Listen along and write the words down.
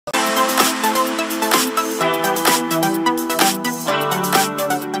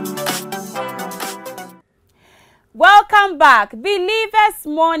Welcome back. Believers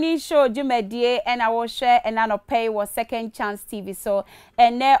Morning Show Jumedie and I will share and I pay was Second Chance TV. So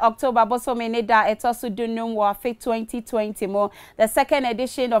and October boso meneda etosu dunum wa fit 2020 more the second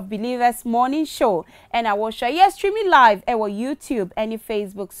edition of Believers Morning Show and I will share yes streaming live our YouTube and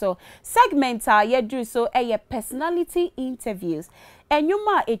Facebook. So segmenta ye do so personality interviews and you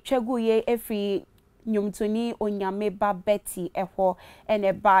ma etweguye every Nyumtoni ONYAMEBA Betty eho and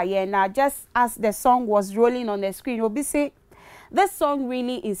a buyer. Now just as the song was rolling on the screen, you'll be say this song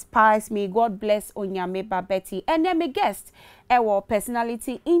really inspires me. God bless ONYAMEBA Betty. And then my guest our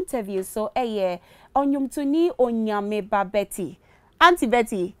personality interview. So Nyumtoni ONYAMEBA Betty. Auntie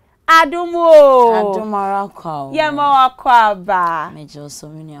Betty. Adumara kwa. Yema kwa ba. Mejo so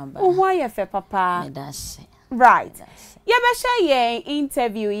many aba. Why ye fe papa? Medase. Right. Yebesha ye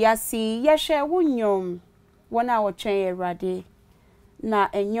interview yasi yeshe wunyom wana wotwen Awurade na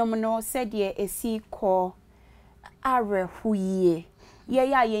enyom no said ye esi ko arehuye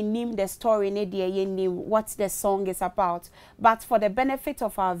ye name the story ne de ye name what the song is about, but for the benefit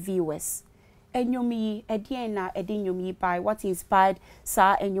of our viewers enyom yi edien na edinyom yi by what inspired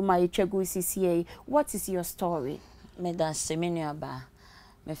sa enyoma etwegu sisi. What is your story? Medase menu aba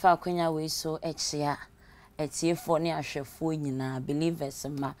me fa kwanya we so echia etiefo ne ahwefo nyina believers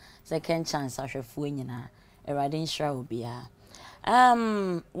ma second chance ahwefo nyina Awurade nhyira obia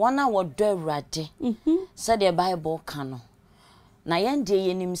wana wodo Awurade said the Bible kano na yende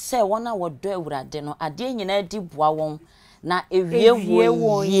yenim se wana wodo Awurade no ade nyina di boa won na ewie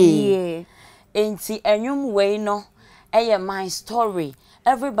wo ye enti enwum wei no eye my story.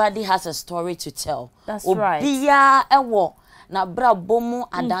 Everybody has a story to tell. That's right. Obia ewo na brabomu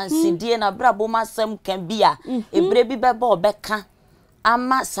adansidi na brabomu asem kan bia ebre bi beba obeka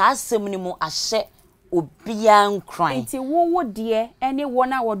ama sa asem ni mu ahye obia nkran enti wo de ene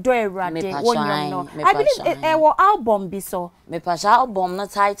wona wodo Awurade wonyam no. I believe ewo album bi so me pasha album na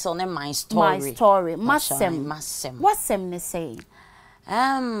title ne my story masem what sem ne say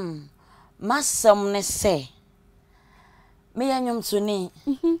masem ne say me yanyum tuni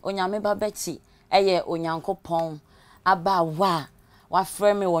ONYAMEBA Betty eye onyankopon aba wa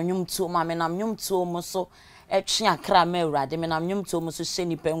frame wonyum tuo ma me nam nyum tuo mo so etwe akra ma Awurade me nam nyum tuo mo so hye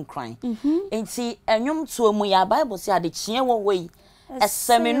nipa nkran enti enyum tuo mu ya Bible say ade chie wo wei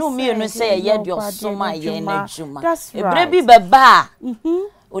esemenu mienu say ye de osoma ye na djuma ebre bi beba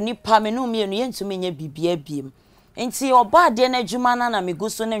onipa menu mienu ye ntumi nya bibia biem enti oba ade na djuma na me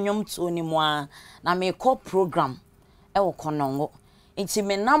guso na nyum tuo ni mu a na me call program e wo konongo enti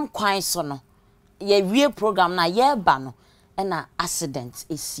me nam kwan so no ye wie program na ye ba no na accident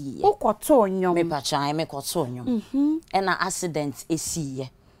esiye okoto nyom me pacha me koto nyom na accident esiye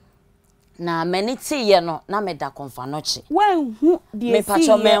na meniti ye no na me da konfa no che wen hu de me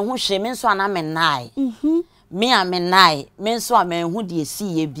pacha me hu hwe me nso ana me nai me a me nai me nso a me hu de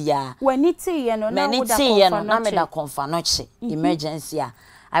esiye bia weniti ye no na me da konfa no che emergency a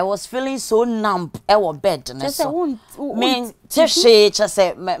I was feeling so numb ewo bed na so me tishe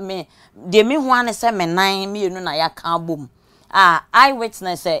chese me de me hu ane se me nan me enu na ya kan bom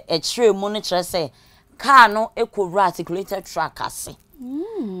eyewitness e chire mu no chire se car no ekowura articulated track ase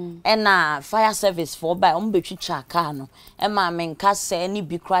na fire service for by betwitwa car no e ma me nka se ni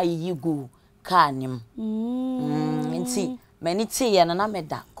bi kra yi go car nim nti mani tie ye no na me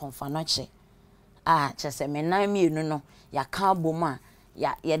da konfa no che chese me nan me enu no ya kan bom a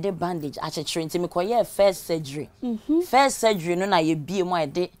ya de bandage achechire nti me koye first surgery no na ye bie mu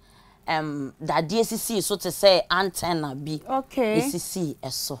de that DCC so to say antenna be okay DCC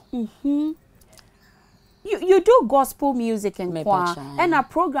eso you do gospel music and kwa and a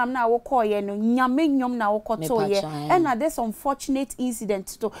program na wo call ye no nyame nyom na wo koto ye and this unfortunate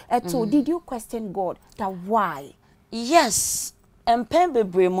incident to did you question God that why? Yes, pen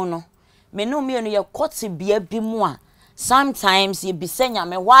bebre mu no me no me no ye kote bia bi mu a sometimes you be saying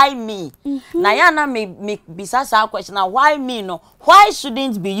why me na ya na me bisa sa question na why me no why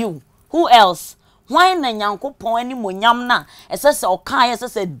shouldn't be you? Who else? Why na nyankopon ani monyam na esese okan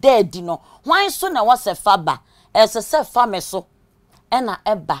esese dead no why so na wase faba esese fa me so na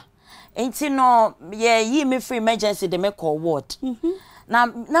eba enti no ye yi me free emergency de me call ward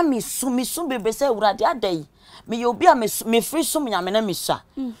na me su bebe se Awurade adai me obi a me free so nyame na me sua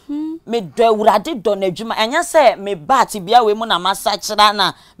me do Awurade do na adwuma enya se me bat bia we mu na masa kira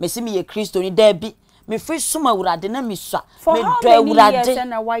na me si me ye Kristo ni da bi me free so ma Awurade na me sua me do Awurade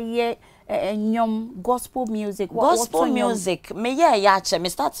na why nyom gospel music music me ye ya che me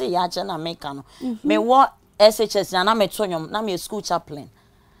start ya che na me kan me wo SHS na me to nyom na me school chaplain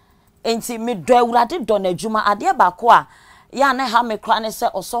enti me do Awurade do na adwuma ade ba ko a ya na ha me kra ne se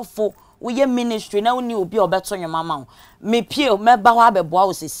osofo woye ministry na woni obi obeto nyoma me pie meba ho abeboa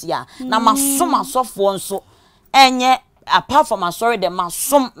wo sesia na masom asofo nso enye apart from sorry the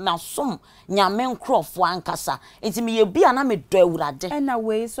masom nyame nkrofo ankasa enti me ye bia na me do awurade ena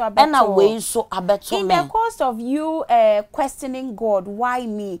we so abeto in the course of you questioning God, why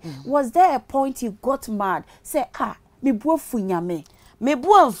me? Was there a point you got mad? Say me buafu nyame. Me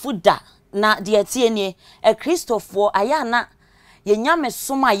buafu da na de tie nie e Christopher ayana ye nyame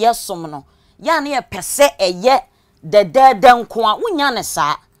som a yesom no ya na ye pese eye de nko a wonya ne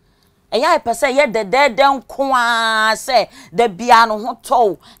saa eya pese ye de nko a se de bia no ho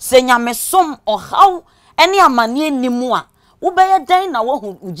to se nyame som ohaw ene amane nimu a wo be ye den na wo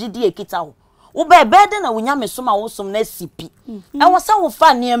hu ugidi ekita ho wo be den na wo nyame som a wo som na sipi e wo sa wo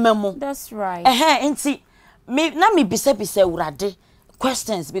fa niema mu. That's right. Enti me bisa urade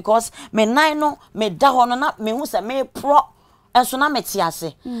questions because me nine no me da ho no na me hu se me pro enso na me ti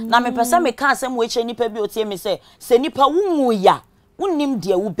ase na me pese me ka asem we che nipa bi otie me se nipa wunwu ya wunnim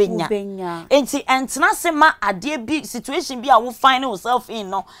de wo benya enti entena se ma ade bi situation bi a wo find yourself in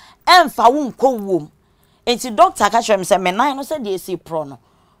no emfa wo nko wom enti doctor ka chere me se me nine no se de esi pro no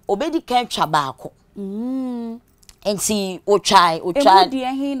obedi kan twa baako enti ochai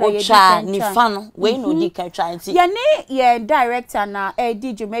ni fano we no di kan twa enti ya ne ye director na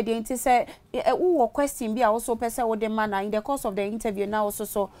di jumedi enti se wo question bi a also pese wo de man in the course of the interview now also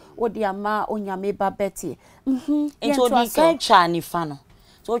so wo de ama ONYAMEBA Betty enti odi kan twa ni fano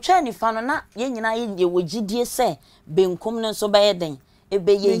so twa ni fano na ye nyina ye wogidie se benkum no so be den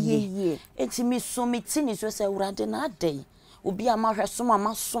ebe ye enti mi so mi tini so se urade na adai obi amahwe som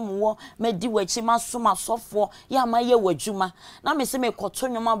amasom wo medi wachi masom asofo ya amaye wadwuma na me se me koto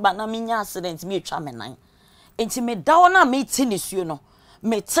nwoma ba na menya accident me etwa me nan enti me dawo na me tini suo no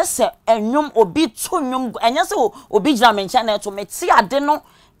me tese enwom obi to nwom enya se obi gira me ncha na eto me ti ade no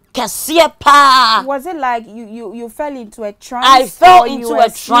kese pa. Was it like you fell into a trance? I fell into a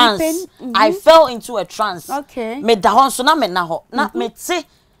trance. I fell into a trance. Okay. Me da ho so na me na ho na me ti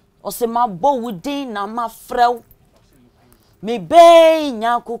o se ma bo wudin na ma frew me be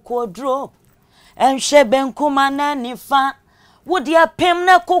nya kokodro enhwe benkuma na nifa wodi apem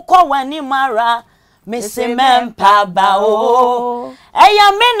na kokọ wani mara me se mempa ba o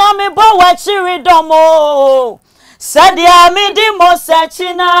eya me na me bo wa chiri domo sadia me di mo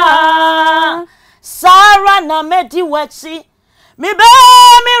sechina sara na me di wachi me be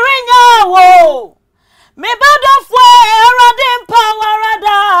me rinya wo me badofo erade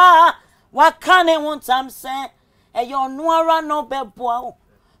powerada wakane wontam se eyo nuara no beboa o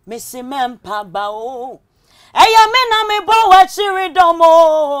me se mempa ba o eya me na me bo wa chiri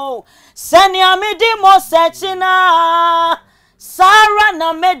domo senia me di mo sechina sara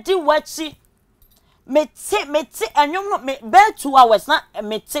na me di wachi me ti enwom no me be 2 hours na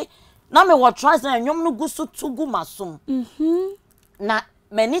me ti na me wo trans na enwom no gusu tugu masom na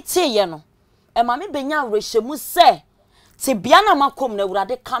me ni tie ye no e ma me benya rehemu se ti bia na makom na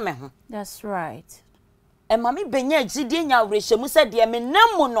urade ka me ho. That's right. E mami benya gidie nya wrehemu se de me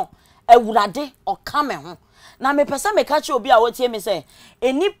namu no awurade oka me ho na me pese me ka che obi a wotie me se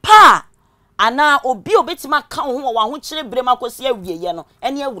enipa ana obi obetima ka ho wa ho kire brem akosi awieye no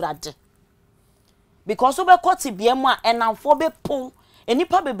ene awurade because obe koti biam a enamfo be pon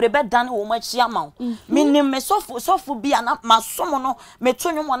enipa bebrebe dan wo machi ama minim me sofu bi ana masom no me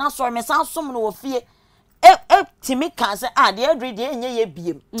tonwom na so me san som no wo fie timi kan se de adri de enye ye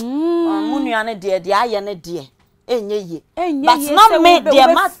biem munua ne de aye ne de enye ye but na me de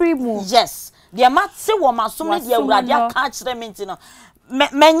ma yes de ma se wo masom ne de awurade aka kire me ntino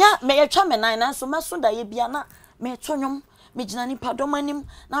menya me yetwa me nan na so maso da ye bia na me tonwom me gina ni padomanim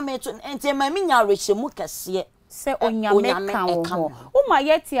na me to ente ma me nya rehemu kase se ONYAME kan wo ma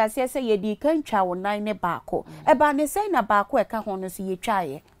yeti ase se ye di kan twa wo nan ne baako e ba ne se na baako e ka ho no so ye twa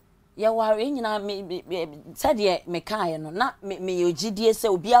ye ware nyina me said me kai no na me ogidie se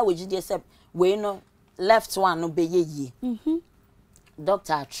obi a ogidie se we no left one no be ye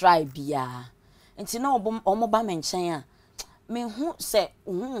doctor try bia enti na omo ba me nchen a me hu se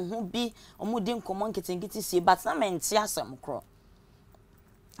hu bi omo di nkomo nketinketi sie but na me nti asem kro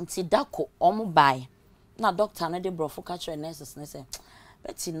enti dako omo bai na doctor na de brofo ka chere nurses ne se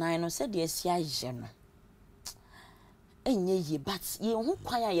beti nine no said ye sia je no enye ye but ye hu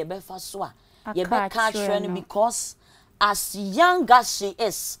kwan a ye be fa so a ye be ka trend because as young as she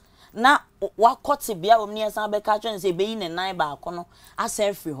is na wakote bia omni esan be ka trend say be yi ne nine ba akono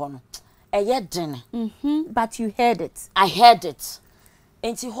asa free ho no eye den but you heard it. I heard it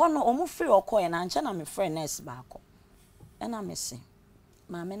enti ho no omu free okoye na nche na me friend nurse ba akọ ena me se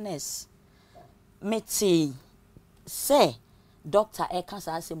ma me nurse meti say doctor eka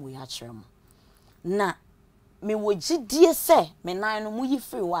sa asem we akyerem na me wogidie se me nan no mu yi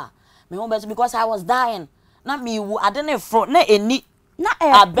free wa me ho better because I was dying na me wu ade na fro na eni na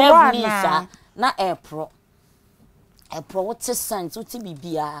above ni sa na epro what sense what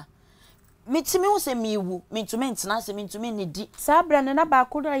bibia metimi wo se me wu mentumi ntena se mentumi ne di sa bra ne na ba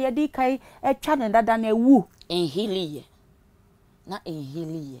ko na ye di kai etwa ne dada na ewu enhiliye na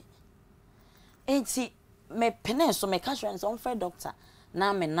enhiliye enti me pene so me casualness on fair doctor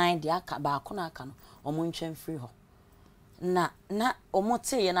na me nine dia aka ba ko na aka no omo ntwen free ho na omo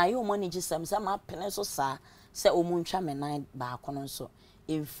teye na ye omo ni gisem se ma pene so sa se omo ntwa me nine ba ko no so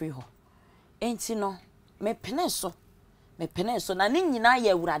en free ho enti no me pene so na ne nyina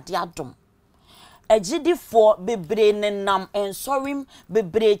ye awurade adom agidifo bebre ne nam ensorim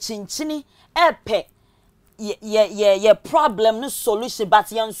bebre chinchini epe ye problem no solution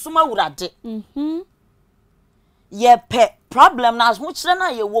but ye nsuma awurade ye pe problem na ho kire na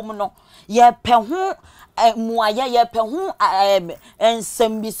ye wom no ye pe ho muaye ye pe ho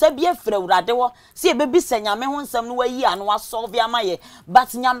ensem bi se bi afre awurade wo se ye bebisa nyame ho nsem no wayi ano asolve amaye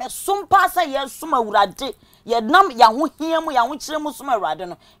but nyame sompa se ye suma awurade ye nam ya ho hiam ya ho kire mu suma awurade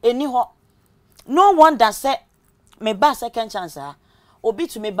no eni ho no wonder say me ba second chance obi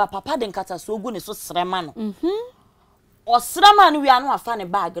to me ba papa de nkata so ogu ne so srema no o srema no wi ano afa ne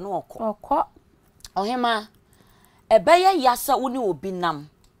bag no okọ ohema ebeye yasa woni obi nam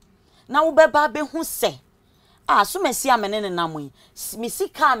na wo beba be hu se so mesi amene ne nam yi me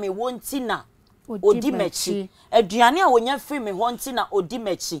sika me wonti na odi mechi aduane a wonya free me wonti na odi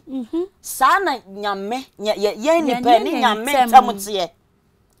mechi sa na nyame ye ni pe ni nyame tamote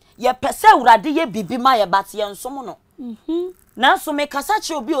ye pese urade ye bibi ma ye bat ye nsom no na so me kasa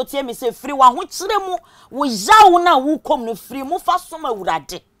che obi otie me se free wa ho kire mu wo yawo na wo kom no free mu fa som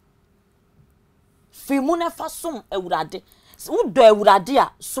urade free mu na fa som urade wo do urade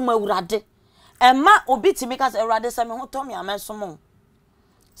a som urade ema obi ti me kasa urade se me ho to me amesom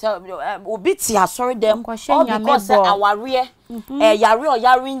so obi ti asori dem all because aware yare o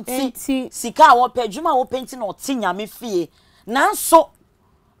yare nti sika wo padwuma wo penti na oti nyame fie na so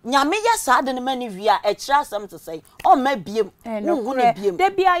nyame yesa de ne mani wia e kira asem to say o ma biem hu ne biem de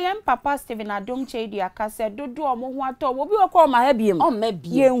bia yem papa stephenadomkyeiduah ka se dodo o mo ho ato obi okọ ma ha biem o ma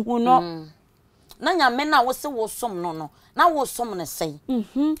biem ye hu no na nyame na wo se wo som no na wo som ne sei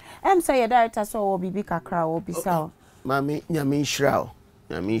em say director so wo bibi kakra wo bisa o mami nyame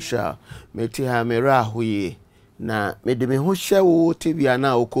nhyira meti ha mera hoye na me de me ho hye wo tebia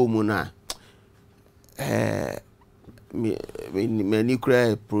na okomu na me ni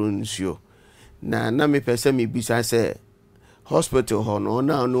kra pronuncio na me pese me bisa se hospital ho no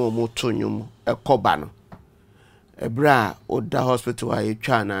na mo tonyum ekoba no ebra oda hospital a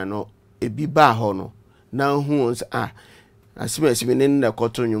etwa na no ebi ba ho no na hu asimesime ne na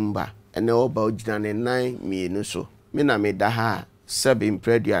kotonyum ba ene oba ogina ne nan mienu so me na me da ha sebe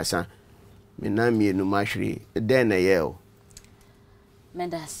impreduasa me na mienu mahwere den na ye o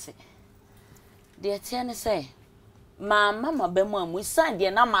medase de tiene say mama bemu amu sande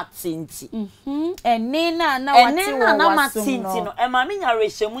na matinti eni na wati wo na matinti no e ma me nya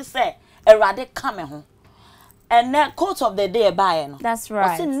rehemu say erade ka me ho and the quote of the day by no that's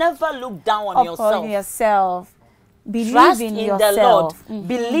right never look down on yourself believe trust in the Lord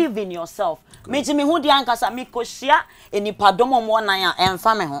believe in yourself me hu di ankasa me kohia enipadom mo nan a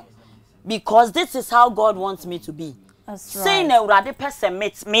emfa me ho because this is how God wants me to be. That's right. Say na urade person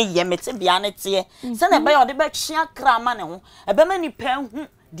met me ye mete bia ne te say na be ode be twia krama ne ho e be mani pa hu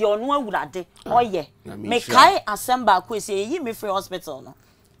de ono awurade oye me kai assemble ko say yi me free hospital no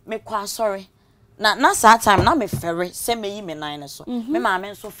me kwa sorry na sa time na me ferry say me yi me nine so me ma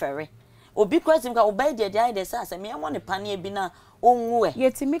me so ferry obi kwatim ka obai de dey say me won ne pane bi na onwu e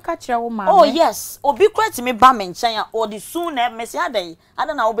yetimi ka kire wo ma oh yes obi kwatimi ba me nchen a odi soon na me say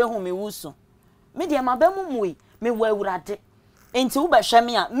adan na wo be hu me wusu me de ma ba mumui me wa awurade enti wo ba hwe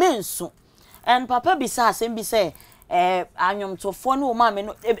me a me nsu and papa bi say asem bi say anyomtofo ne wo ma me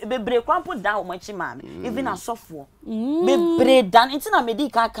no bebre kwampo dan wo machi ma me even asofo bebre dan enti na me di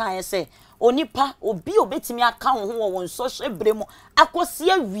ka kan say onipa obi obetimi aka ho wo nso hyebre mu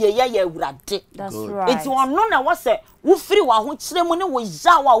akosi awie ya awurade that's right enti ono na wo say wo firi wa ho kire mu ne wo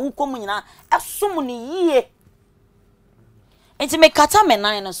ja wa wo kom nyina esom ne yie enti me kata me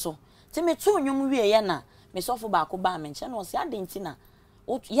nan ne so ti me to nwum wie ye na me sofo ba ko ba me nche na o se adenti na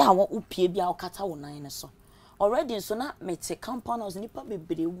ya wo upie bia o kata wo nan ne so already so na me te compounds nipa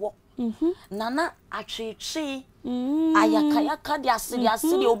bebre wo nana atwechi ayakayaka di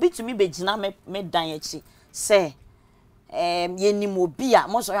asiri obi tumi begina me dan echi se yenimobi a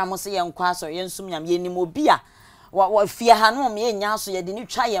mo so ya mo se ye nkwa so ye nsum nyam yenimobi a wa fie ha no me nya so ye de ni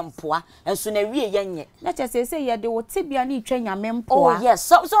twa ye mpoa enso na wie ye nye na che say ye de wo tebia ni twa nyame mpoa oh yes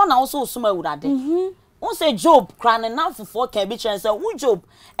so na also suma awurade won say Job kran na fofo kan bi chen say wo Job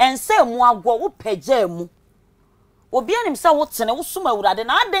en say mu agwo wo pagya mu obi anim say wo tene wo suma awurade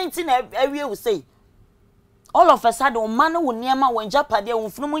na adenti na awie wo say all of a sudden man wo niema wo njapade wo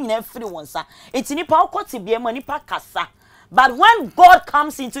funu mu nyina firi wonsa etini pa okoti bia mu nipa kasa. But when God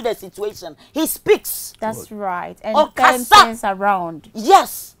comes into the situation, He speaks. That's right. And turn things around.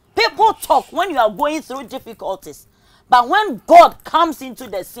 Yes. People talk when you are going through difficulties. But when God comes into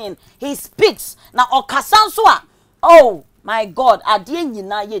the scene, He speaks. Now, okasansua. Oh, my God. Adie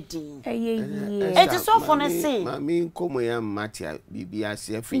nyina ye din. It is so funny to say. Mami komo ya matia bibi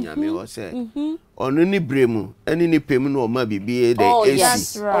ase finyame o se. Onu ni bremu, eni ni pemu no ma bibi e de esi.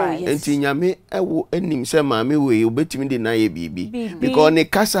 That's right. Enti nyame ewo enim se mami we obetimi de na ye bibi. Because ne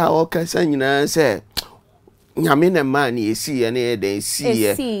kasa o kasa nyina se nyame na ma ni esi ye na de esi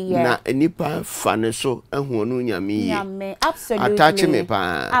ye na enipa fa ne so ehu onu nyame ye. Nyame absolutely. Attach me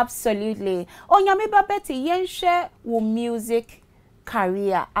pa. Absolutely. ONYAMEBA Betty yenhwe wo music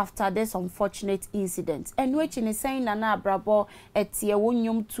career after this unfortunate incident. And which in saying na brabo etie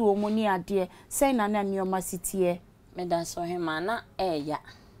wonyum tu omoni ade saying na nioma sitie. Me da so him na ya.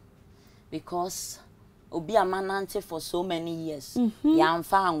 Because obi amanante for so many years. Ya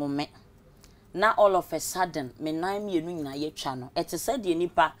amfa anwome. Na all of a sudden me nan mienu nyina ye twa no. Ete said ye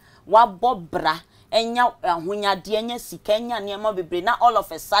nipa wabɔ bra enya ahonyade enya sika enya niema bebre na all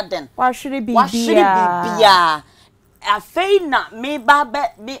of a sudden wahwere bibia afeina me ba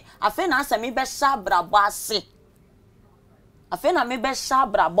be afeina asa me be shabra boase afeina me be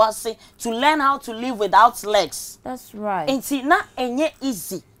shabra boase to learn how to live without legs. That's right. Enti na enye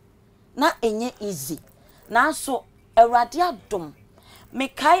easy na so awurade adom me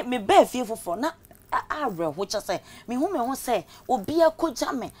kai me be fie fofo na arre which say me hu say obi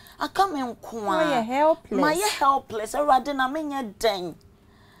akoja me aka me nko a my helpless awurade na menye den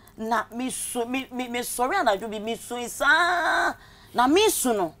na me sorry and I do be me so isa na me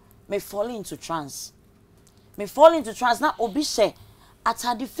su no me fall into trance na obi she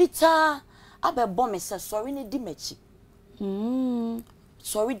atade fita abebo me say sorry ni di machi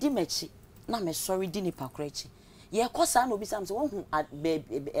sorry di machi na me sorry di ni pakrechi ye kosa na obi sam say won hu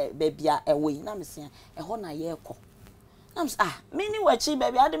baby a ewe na me say e ho na ye ko na me say me ni wachi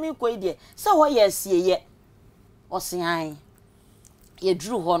baby ade me ko ide say ho ye sie ye osian ye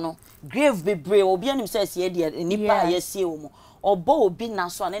dru ho no grave bebre obi anim say sie de nipa ye sie wo mo obo obi na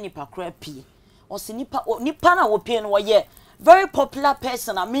so na nipa kra pie osi nipa na wo pie no ye very popular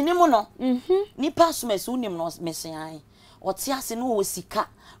person a minimum no nipa so mesi unim no mesian oti ase no wo sika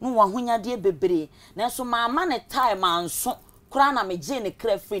no wahonyade bebre na so mama ne time anso kura na meje ne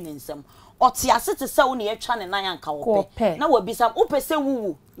kra free ne nsem oti ase te se wo ne yetwa ne nan anka wo pe na wo bisam wo pese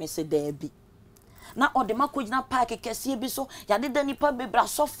wuwu mesi da bi na odema kogina park kese bi so yade da nipa bebra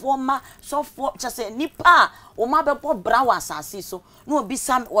sofo chese nipa o ma bebo bra wa asase so na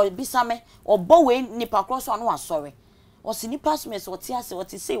obisame obo we nipa cross no asore o si nipa smes oti ase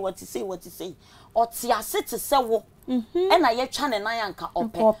oti say oti ase te se wo e na ye twa ne nan anka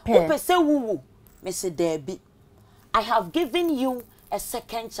ope o pese wuwu me se da bi I have given you a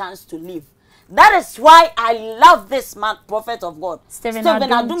second chance to live. That is why I love this man, prophet of God,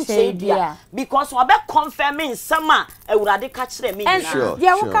 stephenadomkyeiduah, because we be confirming sama ewurade ka kire me. And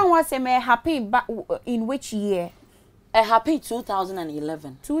yeah, what can one say me happy but in which year? Happy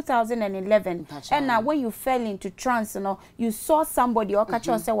 2011. 2011. And now when you fell into trance, you know, you saw somebody or catch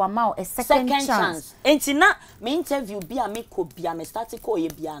say wa ma a second chance. Enti na me interview bia me ko bia me start ko ye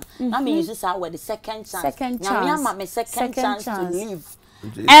bia. Na me use say the second chance. Nyame ma me second chance to live.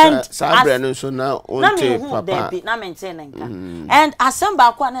 And Sabrina so now onte papa na maintain nka and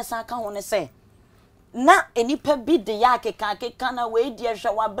asamba kwa na san ka ho ne say na enipa bi de ya keka na we die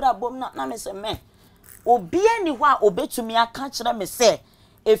hwe wa bra bom na me say me obi ani ho a obetumi aka kire me say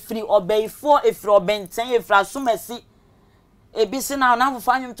efri obeifo efri obenten efri asomasi ebisi na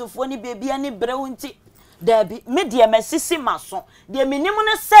fo anyumtofo ni bebia ni brewu nti da bi me de masisi maso de menim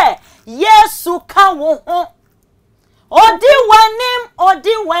ne say Yesu ka wo ho odi wanim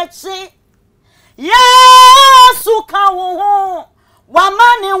odi wachi Yesu ka wo ho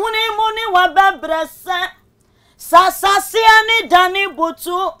wamani huni muni wabebrese sasasi ani dani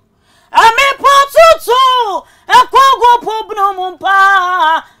butu ami potutu ekwogo pobno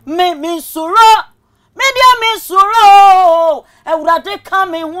mumpa me suro media me suro ewurade ka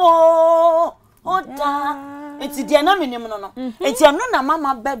me ho oda enti de na menim no enti eno na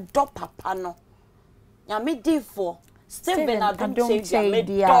mama bedo papa no nyame difo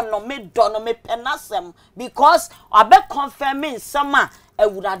stephenadomkyeiduah me penasem because I be confirming sama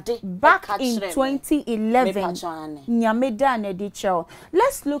back in 2011 nyameda na edicho.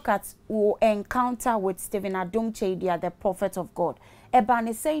 Let's look at our encounter with stephenadomkyeiduah, the prophet of God. Eba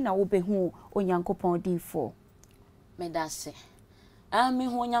ne say na wo behu onyankopon difo me dase me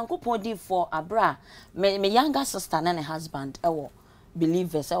hu onyankopon difo abra me younger sister and her husband ewo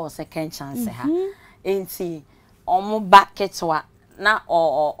believers ewo second chance ha enti omo back etwa na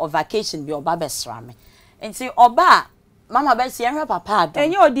o vacation bi oba besra me enti oba Mama Betty and her papa adom.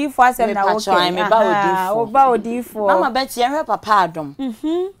 And you odifo asem na okay. Me ba odifo. Mama Betty and her papa adom.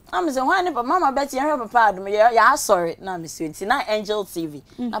 I'm saying why ne Mama Betty and her papa adom. Yeah, sorry. Na me sweet. Na Angel TV.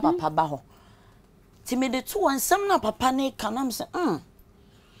 Na papa ba ho. Ti me de two ansem na papa ne kan am say,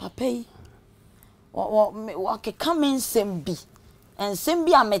 papa yi. Wo ke come nsem bi. Ensem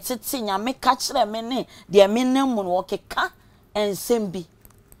bi a metete nya me ka kire me ne de me nam mu wo ke ka ensem bi.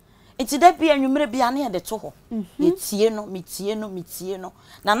 Iti da bia nwumre bia na de to ho metie no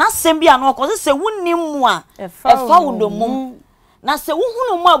na sem bia no ko se wunnim mu a efa wodomum na se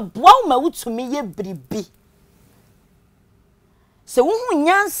wuhunu mu aboa ma wutumi ye bribi se wuhu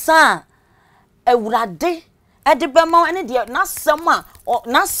nyansa awurade ede bema ene de na sem a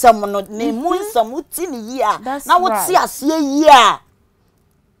na sem no ne mu nsam uti ne yi a na wuti ase yi a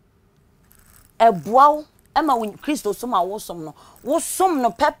eboa Emma when Christo soma wosom no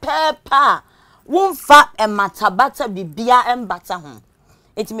pepepa wonfa ematabata bibia embata ho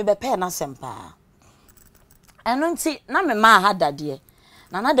eti me bepe na sempa eno nti na me ma ha dade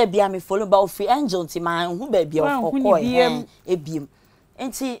na da bia me follow ba ofi angel nti ma hu ba bia okoi ebiem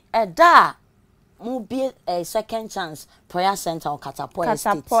nti eda mo be a second chance prayer center or Katapo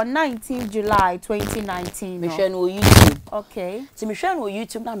 19 July 2019 me hwe no YouTube okay ti me hwe no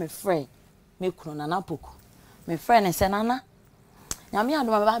YouTube na me friend me kunu na napoko my friend and said, Nana, Yami, I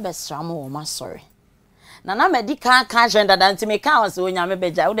don't have a stram or my sorry. Nana, medica can't than to make cows when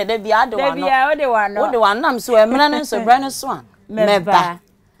Yamebeja, would there be other one? The one, I'm so a man so brand swan. Meba.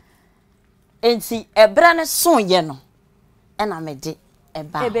 And see a brand son, yeno. And I made it a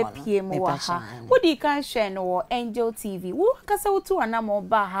baby. What do you can share no Angel TV? Who can say to an amo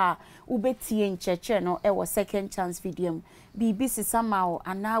baha, ubeti in church no, a second chance video. Bibi somehow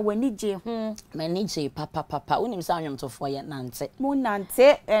and now when nije manije papa unim sa nwom to fo ye nante mo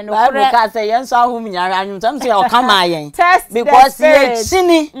nante and ka say yen so ahum nyara nwom tam say o kama yen because ye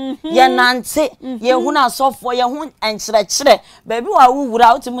chini ye nante ye hu na so fo ye hu enchire chire baby wa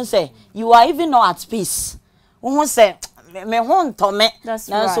wuwura utim say you are even not at peace hu say me hu ntome na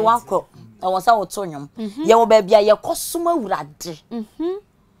so wakọ e wo sa wo to nwom ye wo baby ye kosoma wurade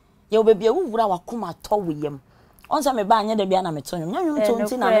ye wo baby wuwura wakoma to wiyem onza me ba anya da bia na me tonyo nyanyum to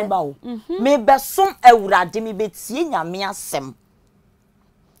nti na me ba wo me besom awurade me betie nyame asem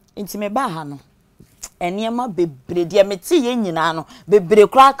nti me ba ha no eniema bebre de me tie ye nyina no bebre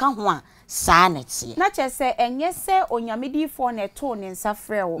kura ka ho a saa na tie na che se enye se onyamedifo na to ne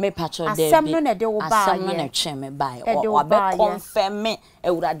nsafre wo me pacho de asem no na de wo ba asem no na twe me ba o be confirm me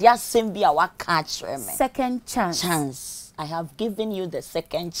awurade asem bi a waka kire me second chance I have given you the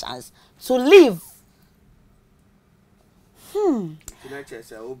second chance to live. Oh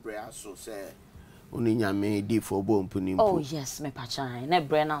yes, me pachan. Ne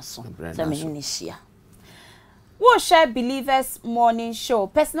brena so. Se me inisia. We'll share Believers Morning Show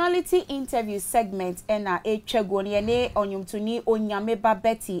personality interview segment ena echegoni ene onyumtuni ONYAMEBA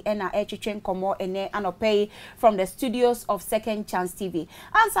Betty ena echichen komo ene anopay from the studios of Second Chance TV.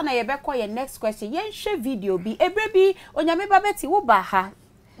 Answer na yebekwa your next question. Yen share video bi ebrebi ONYAMEBA Betty wo ba ha.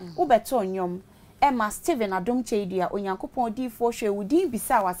 Wo beto onyom. Emma stephenadomkyeiduah onyankopon difo hwe wudi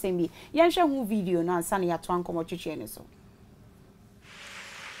bisa wasemi yenhwe hu video na ansa na yato ankomo twetwe ne so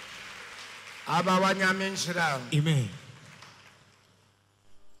abawanyame nshira amen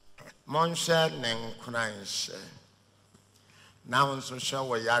monshe nenkranse na wonso hwe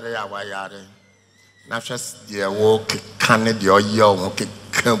wo yare ya wa yare na hwe de wo kane de oyo wo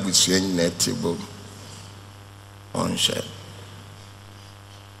keka busu nyina tibo monshe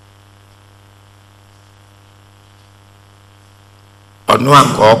onu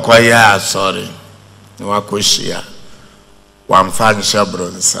akoko ya sorry ni wakoshia wamfanisha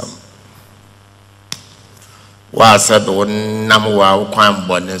bronsam wa said wonnam wa kwan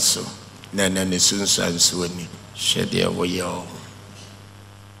bone so na ne sunsanso ni hwede wo yo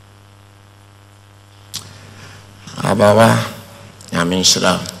ababa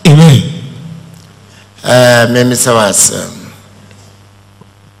yaminshira amen memisa wasam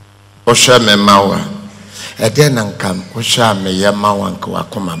o shame mawa eden nkam o sha me ye mawanka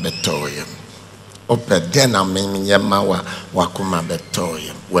wakoma betoyem open then I mean Yamawa Wakuma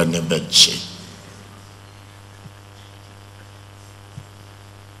Betoy when the bedchi.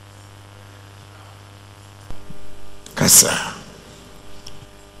 Kasa.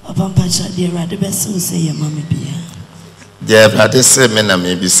 Pampacha, dear, the best will say your mammy be. Dear, but the same men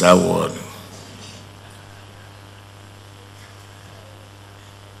maybe so one.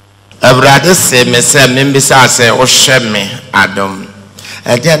 I'd rather say, Miss Mimbisa say, or shame me, Adam.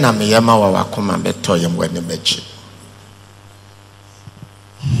 Again, I'm Yamawa Wakuma Betoy when the bedchi.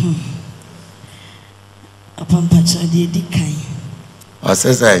 Pampacha, dear Dickay. Or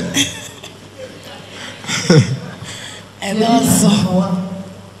says I. And also,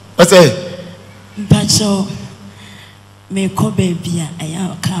 what's it? Pacho, me ko baby, I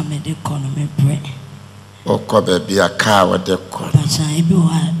am come at the economy bread. O ko be a car with the car. Pacha, I be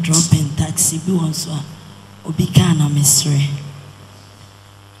a dropping taxi, be one so, Obicana mystery.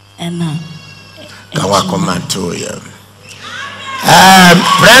 And now, Kawakoma to you.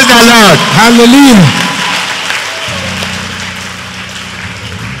 Praise the Lord. Hallelujah.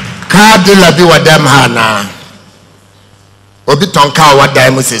 Kadi la bi wadam hana. Obi tonka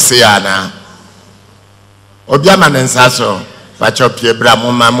wadai mu sese ana. Obi amanensa so pacho pie bra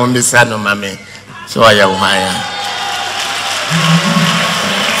mo ma mo misa no mame. So aya hwaya.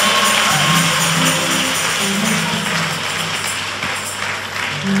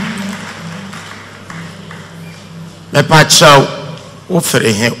 Me pacho wo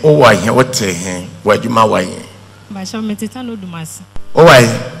fere he wo wa he wo te he wadwuma wa he. Pacho metita no dumase. O wa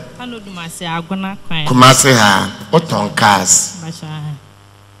Ano dumase agona kwan. Kumase ha o tonkas. Pacho.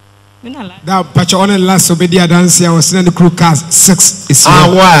 Minala. That Pacho on the last obedia dance, I was in the crew cast 6 is here.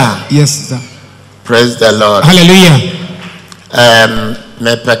 Wow. Yes, sir. Praise the Lord. Hallelujah.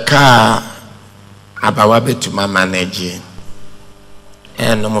 Me peka abawa betuma manage.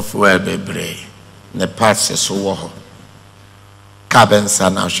 No mo fuel bebre. Ne pass so wo ho. Kabensa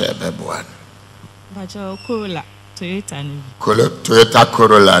na hwe beboan. Pacho Corolla Toyota ni. Toyota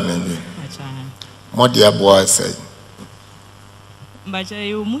Corolla ni. Pacho. Modia boy say. Pacho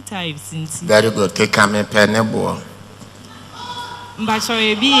you mu types since. Very good. Take me pen ne boy. Pacho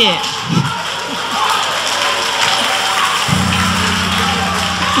e bi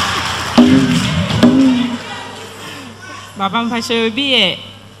Baba Pacho be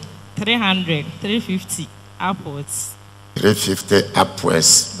 300, 350 upwards. 350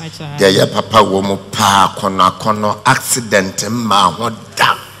 upwards. Pacho. There papa wo mo pa kono accident ma ho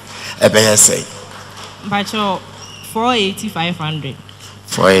da. Ebe say. Pacho 480, 500.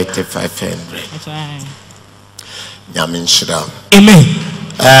 480, 500. Pacho. Yamin shira. Amen.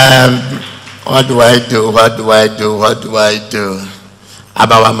 What do I do? What do I do? What do I do?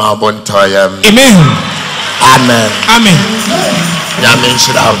 Abawa ma bontoyam. Amen. Amen. Amen. Yamin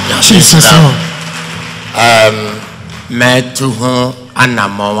shira. Jesus. Me to whom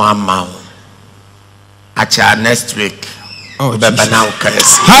anamo amao. Acha next week. Oh, Baba now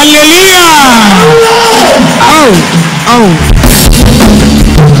curse. Hallelujah. Oh.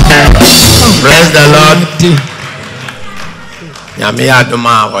 Praise the Lord. Yami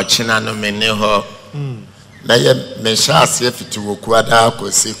adoma wachina no mene ho. Me sha ase fiti wokuada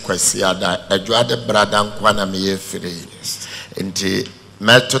akosi kwasi ada adwade brada nkwa na me yefire. Nti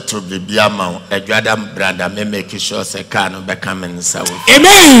metoto bibia ma adwada brada me make sure say car no be come nsa wo.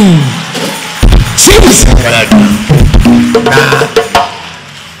 Amen. Jesus.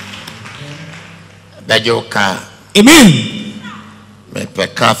 Bajoka. Amen. Me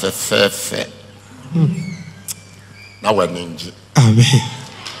peka fe. Na waninji. Amen.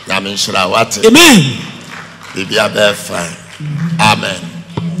 Yami shira wate. Amen. Bibia be fine. Amen.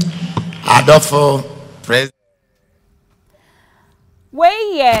 Adolfo, praise.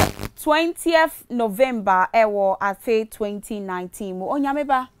 We 20th November ewo afe 2019 mo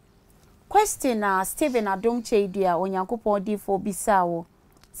onyameba question na stephenadomkyeiduah onyankopon di fo bisawo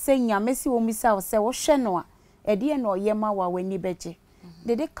se nyamesi wo bisawo se wo hwe no a ede no yema wa wani beje.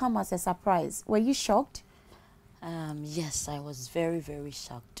 Did it come as a surprise? Were you shocked? Yes, I was very, very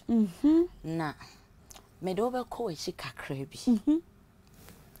shocked. Na me do be ko echi kakra bi.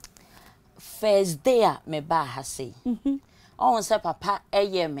 First day me ba ha sei. On say papa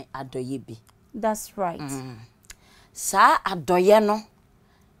eye me adoye bi. That's right. Sa adoye no,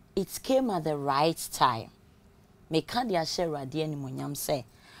 it came at the right time. Me kan dia share rade animonyam say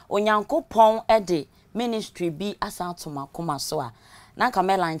onyankopon e de ministry bi asantoma koma so a na ka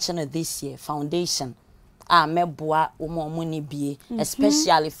me launch no this year foundation meboa omo ni bie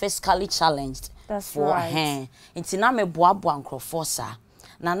especially physically challenged. That's for right. Nti na meboa nkrofo sa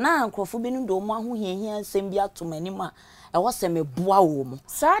na nkrofo bi no do omo ahohiahia nsem bi atomanima e wo se meboa wo mo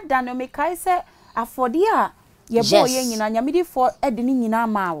Sir Dano me kai se afodi a ye boy ye nyina nyamedi for ede ni nyina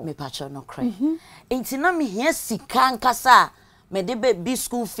ma wo me pacho no kre enti na me hia sika nkasa me de be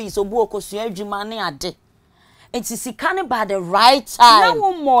school fees obu okosua adwuma ne ade enti sika ne by the right time na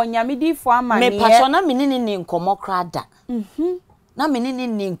wo mo nyamedi for amane me pacho na me ni nkomokrada na me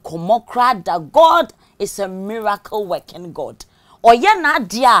ni nkomokrada. God is a miracle working God. Oye na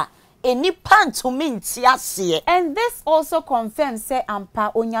dia eni pantumi ntiase. And this also confirms say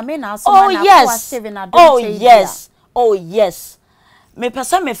ampa onyame na so oh yes me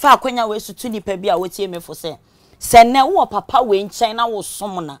pesa me fa akwanya we sutu nipa bi a wotie me fo se ne wo papa we nchen na wo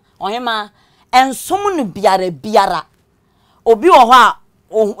som na ohema ensom no biara obi wo ho a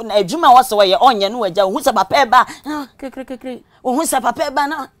adwuma wo se wo ye onye no wagya hu se papa eba kekrekekre hu se papa eba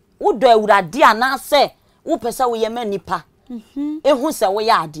na wo do awurade ana se wo pesa wo ye ma nipa ehu se wo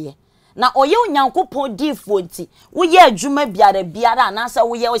ya ade na oye onyankopon difo nti wo ye adwuma biara na se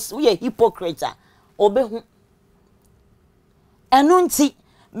wo ye hypocrite obehu enu nti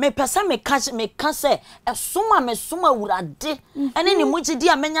me pesa me ka se esoma me soma awurade ene ni mugidi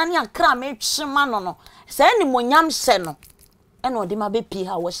amenya ne akra me twema no se ni monyam hye no ene odi ma be pi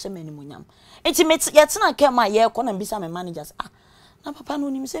ha wo hye me ni monyam enti me yetena ke ma ye ko na bisa me managers na papa no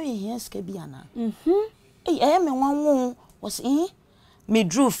nim se we hia ska bi ana me wanwo was me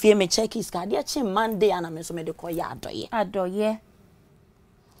drew fie me check his card ya chi Monday ana me so me de ko ya adoye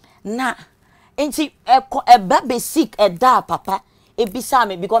na enti eba basic eda papa ebisa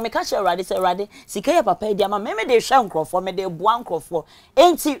me because me catch Erade sika ya papa edi ama me de hwe nkrofo me de boa nkrofo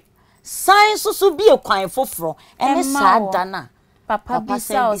enti science so bi ekwan foforo ene sada na papa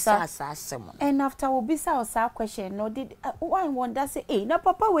bisa asem and after we bisa osa question no did one wonder say na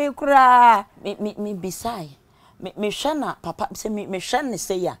papa we kura me bisa me hwe na papa say me hwe ne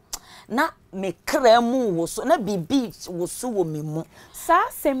say ya na me kra mu wo so na bibi wo so wo me mu sa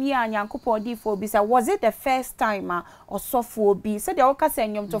sem ya nyankopon di fo bi say was it the first time osofo bi say the oka say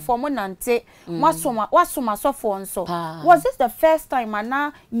nyom to form nante wasoma sofo nso was it the first time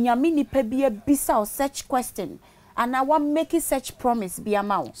na nyame nipa bi bisa such question and I want make such promise be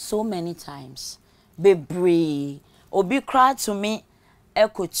amount so many times bebre obi cry to me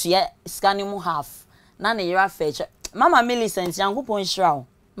ekotua scanning mu half na ne yera fetch mama Millicent yankopon hira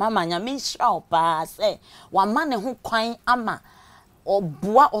mama nyame hira pa say wa ma ne ho kwan ama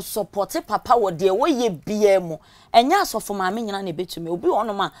obua o support papa wo de wo ye bia mu enya asofo ma me nyina na betumi obi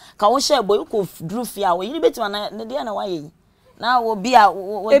ono ma ka wo share boy ko dru fia wo yiri betuma na ne de na wa ye na wo bia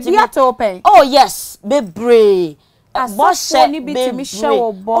wo open oh yes bebre bosse ni betumi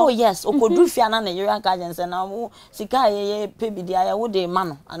show oh yes o ko dru fia na ne yiri aka jense na wo sika ye pebidi aya wo de ma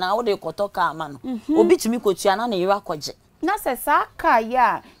no ana wo de kotoka ma no obi tumi kotua na ne yiri akoje na se saka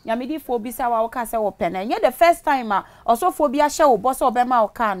ya nyamedi fo bi sa wa ka se wo pena nye the first time also fo bi a hye wo boss obema o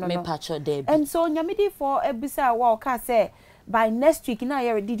ka no me pacho dey and so nyamedi fo ebisa wa o ka say by next week na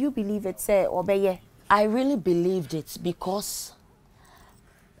year did you believe it say obeye I really believed it because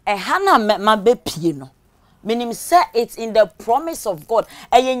hana ma be pie no meaning say it's in the promise of God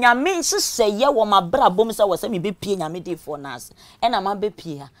eye nyame say ye wo ma bra bom say wo say me be pie nyamedi fo nas e na ma be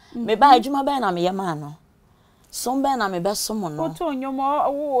pie me ba adwuma be na me ye ma no sombe na me be somo no oto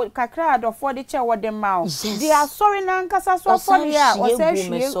nyomo kakra adofo de che wo de mawo they are sorry na nkasa so for ya o say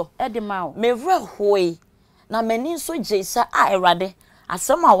hwie e de mawo me vre hoi na mani so jeisa Erade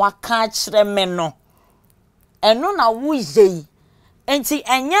asem a waka kire me no eno na wo yei enti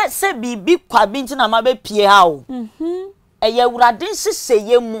enye se bibi kwabi nti na ma be pie ha o eye Urade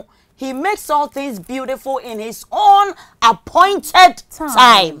siseye mu he makes all things beautiful in his own appointed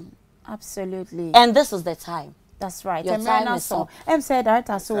time. Absolutely. And this is the time. That's right. Your time is up. Said that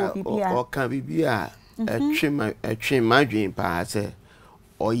as well bibia. O kan bibia atwe madwen pa se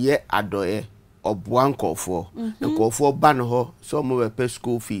oye adoye oboa nkofo nkofo ba no ho so mo be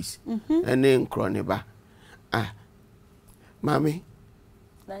school fees ene nkro ne ba mami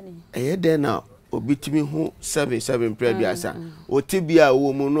Nani den na obitimi hu 77 prebiasa otibia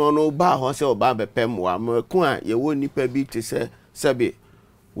wo mu no ba ho se oba be pemwa maku a ye wo nipa bi te se sebe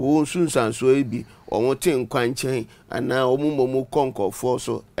wo sunsanso ebi omo te nkwanchen ana omumomu konkofo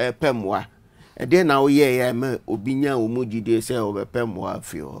so pemwa den na wo ye ma obinya omu gide se obepemwa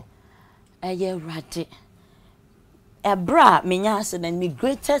afio Erade ebra menya ase na my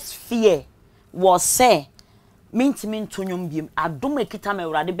greatest fear was say mintimi ntonyom biem adom ekita me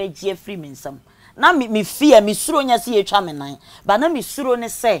Erade be gie free me nsam na me fear me suro nya se yetwa me nan ba na me suro ne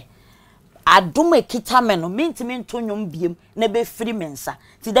say adom ekita me no mintimi ntonyom biem na be free me nsa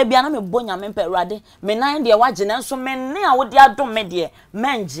ti da bia na me bonya me mpa Erade me nan de wagye na so me ne a wo de adom me de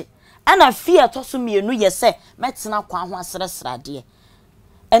menji ana fear to so mienu ye say metena kwa ho asresrade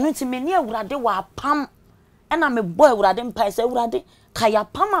eno nti me ne awurade wa pam ena me boy awurade mpa se awurade kaya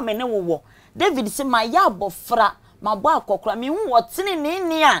pam a me ne wo David se ma ya abofra ma bo akokora me hu wotene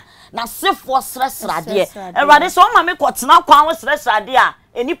ni a na sefo sresrade awurade so ma me kotena kwan wo sresrade a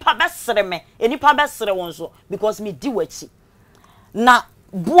enipa besere me enipa besere won so because me di wachi na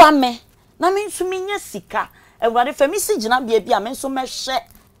bua me na me nso me nya sika awurade fa me si gina bia bia me nso me hye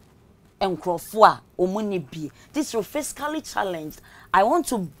enkrofo a omuni bi. This is fiscally challenged. I want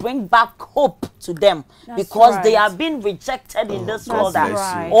to bring back hope to them because they have been rejected in this world.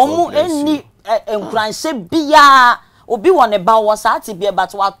 Omu eni enkranse bia obi won eba wo sa ati bia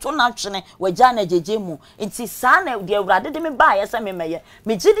but wa to na twene waja na jejemu nti sa na de awurade de me ba ye se me meye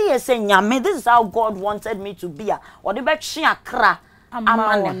me gidi ye se nyame. This is how God wanted me to be. O de be twe akra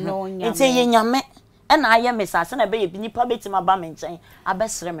amane no nti ye nyame and I am Mrs. and I be nipa betima ba me nchen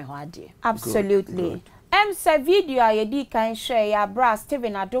abesere me ho ade. Absolutely. Say video a yedi kan share ya bra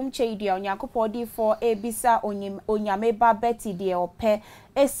stephenadomkyeiduah Onyankopɔn for ebisa ONYAMEBA Betty de ope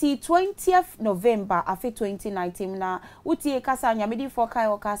esi 20th November afi 2019 na utie kasa nyamedi for kai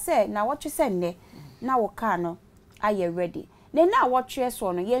oka say na what you say ne na wo ka no aye ready ne na what you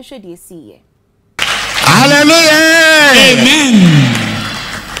so no yen hwe de esi ye. Hallelujah. Amen.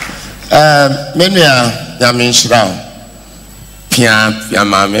 Menua yaminshira pia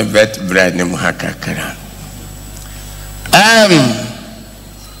mame vet bread ne muhakakara.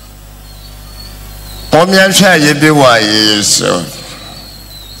 Omyansha yebe wa Yesu.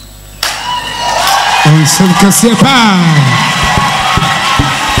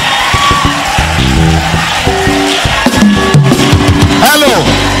 Hello.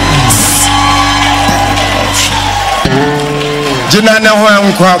 Jina na ho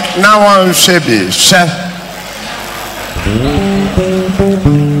nkwa na won hwebe hwe.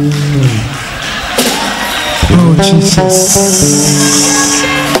 Oh Jesus.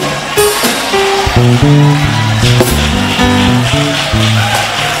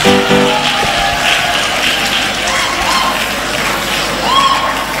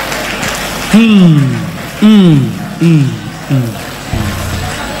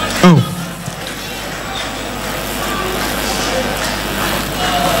 Oh.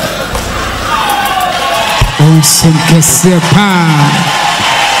 Oh, some kesepa.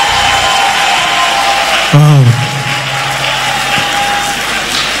 Oh.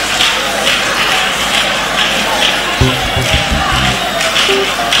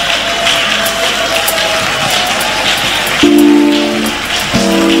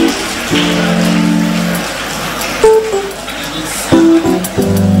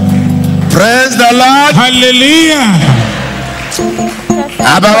 Praise the Lord. Hallelujah.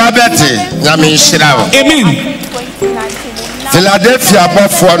 Abawa Betty, Yaminshirawo. Amen. Philadelphia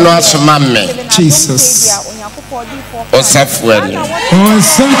bofo no asoma me. Jesus. Osafuani. Oh,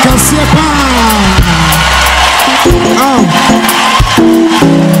 some kesepa. Oh.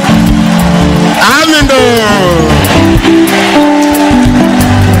 Amendo.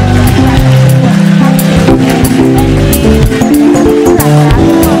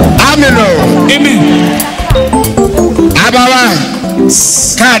 Amendo. Amen. Abawa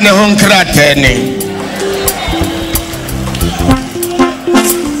kane honkra tene.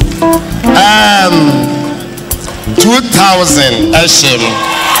 2000 Hashem.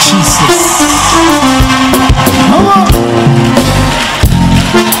 Jesus.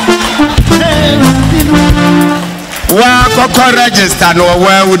 Wa koko register no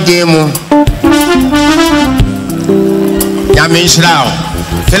wa udemu. Yaminshira.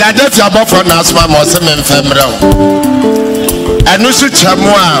 Philadelphia bofo na asma mo se memfemra. Enu su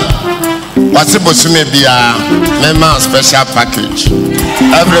chemu a wase bosume bia mema special package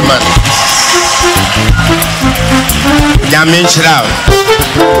every month. Yaminshira.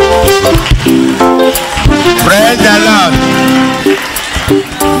 Praise the Lord.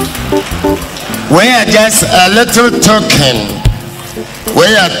 We are just a little token.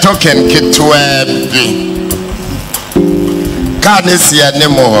 We are token kitwebi. Kanis ya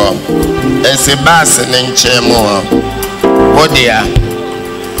nemo. Ese bas nenchemo. Odia.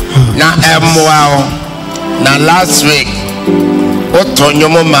 Na emwao. Na last week.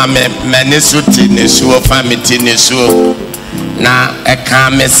 Otonyomo mame menisuti nesuo famity nesuo. Na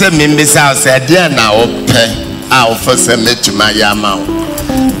eka mese mimbisa ose dia na ope. A ofose metuma yama.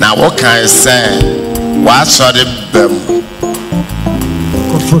 Na what can I say? What sorry bem?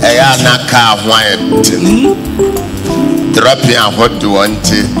 Eya na car white. Dropping and what do you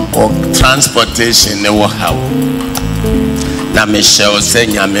want or transportation never how. Na Michelle say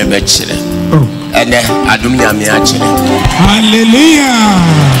nyame bechire. Ene adum nyame achire. Hallelujah.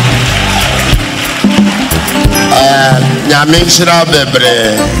 Nyamishra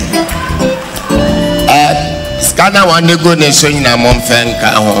bebre. Skana wande go ne so nyina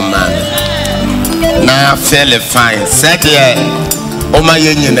momfenka homa. Na feel fine. Said ye o ma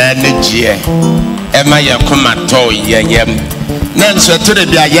ye nyina ne gie. E ma ye koma to ye yem. Na nso to de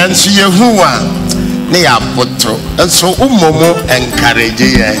bia ye nso ye hu a ne ya poto. Nso umomo encourage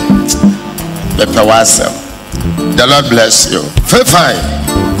ye. Better wasem. The Lord bless you. Feel fine.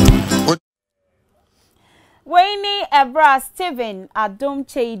 Wayne Ebra Stephen Adom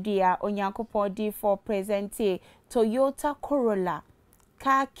Kyei-Duah Onyankopon for presente Toyota Corolla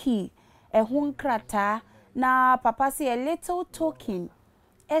car key krata na papa say a little token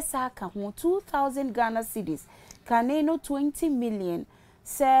esa ka ho 2,000 Ghana cedis kaneno 20 million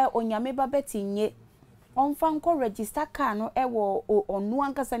say ONYAMEBA betinye onfanko register car no ewo onu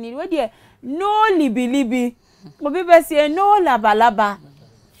ankasa ni we de no libi obi be say no labalaba.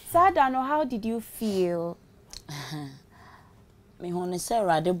 Sadano, how did you feel? Me hone se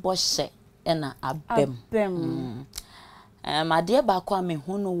rade boshe ena abem. My dear bakwa me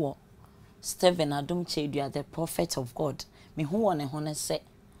hunu wo stephenadomkyeiduah the prophet of God. Me hu won hone se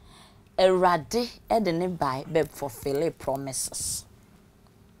erade ede ne bai be fulfill promises.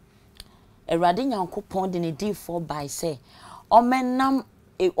 Erade nyankopon de ne di for by say omenam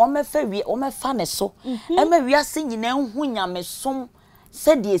omefa wi omefa ne so ema wiase nyina hu nyamesom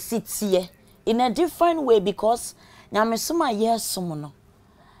said ye sit here in a different way because nyamesoma yesom no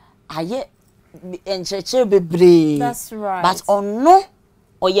aye encheche bebre. That's right. But ono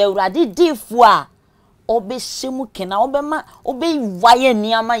oye urade difu a obeshemu kena obema obe waye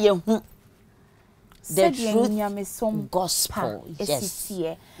niama ye hu the truth gospel. Yes.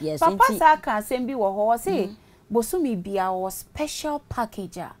 Yes. Papa Saka sembi wo ho say bosumi bia was special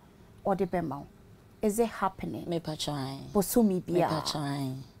packager or the bema. Is it happening? Me pa try. Bosumi bia. Me pa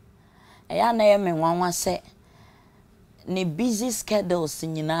try. Eya na ye me nwanwa se ne busy schedules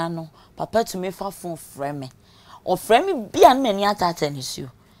nyina no papa to me fa phone frɛ me o frɛ me bia na ni atata ni su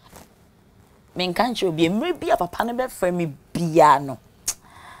me nka nche obi emre bia papa ne be frɛ me bia no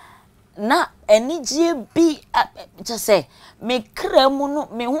na enigye bi just say me kra mu no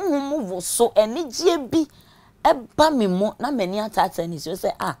me honhom wo so enigye bi eba me mu na me ni atata ni su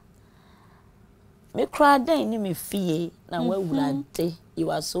say me cry den ni me fie na wa wurade you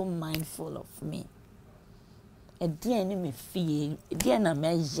are so mindful of me. A dear ni me fie, a dear na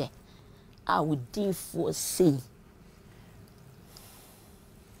measure. I would do for see.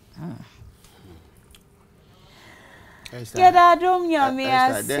 Get a drum, yummy.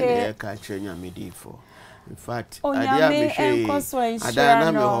 I say, catch me for. In fact, I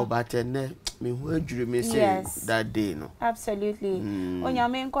me who dream say that day no. Absolutely.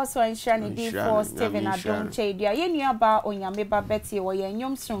 Onyame nkoso ensha ne di for stephenadomkyeiduah. Ye nua ba ONYAMEBA Betty wo ye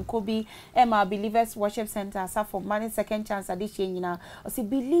nyom sonko bi Emma Believers Worship Centre for money second chance addition nyina. O si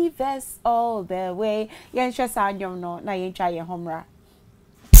believers all the way. Ye nhwe sa nyom no na ye ntwa ye homra.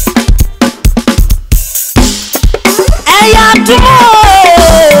 Eya tumo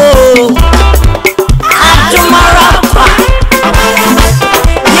atumara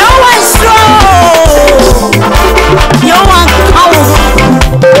you want powerful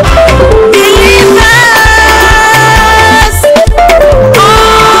believers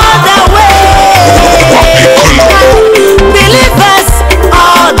all the way. Believers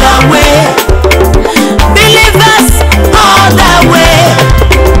all the way. Believers all the way.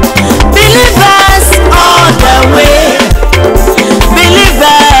 Believers all the way.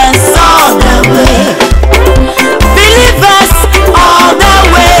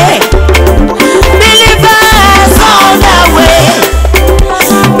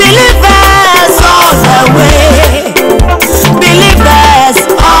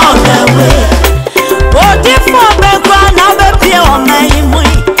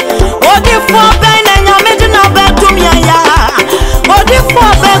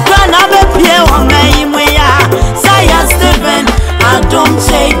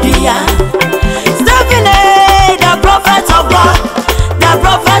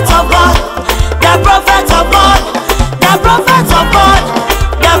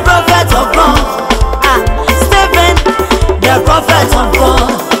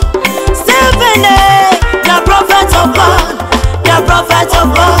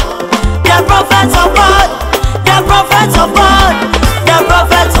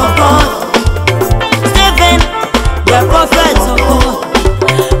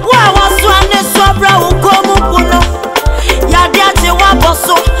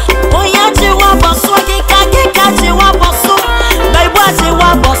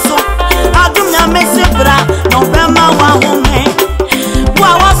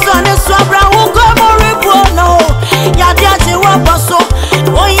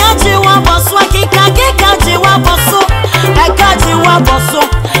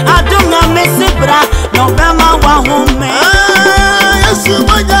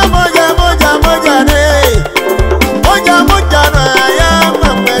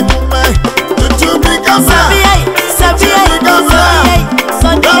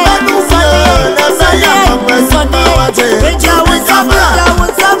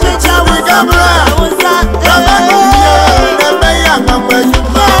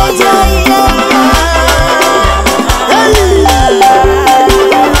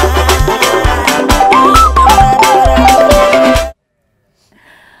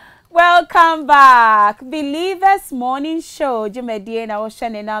 Welcome back. Believers Morning Show. Jumedie na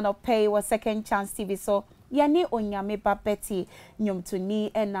oshene na no pay was Second Chance TV. So, yani ONYAMEBA Betty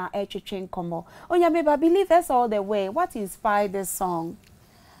nyomtuni ena echichin komo. ONYAMEBA, Believers All the Way. What inspired this song?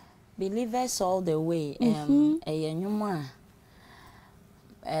 Believers All the Way. Nyuma.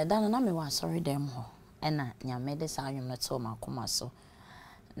 Dana na me wa sorry dem ho. Ena nyame de sa nyum na to makoma so.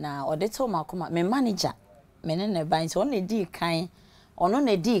 Na ode to makoma me manager me ne ban so on di kan. Ono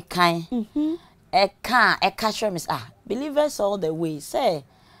na di kan eka sure miss Believers All the Way say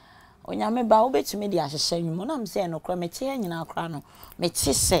ONYAMEBA obetumi di ahyehyɛ nwum na me say no kra me tie nyina kra no me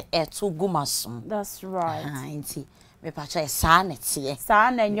tie se eto gumasum. That's right. Nti me pa cha sa na tie sa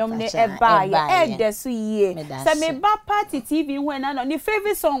na nyom ne eba ye edesu ye say me ba party TV when na no ni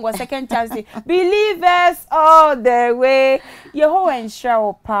favorite song was Second Chance Believers All the Way ye ho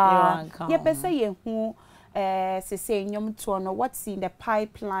enhra pa ye pese ye hu say nyom to no what's in the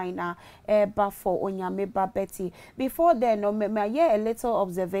pipeline for ONYAMEBA Betty. Before then no me a little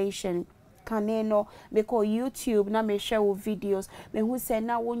observation kaneno because YouTube na me share with videos me who say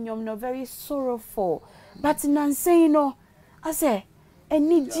na wonyom no very sorrowful but nan say no I say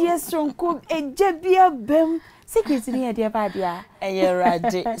any GS ronko ejebia bem secret ni e de ba dia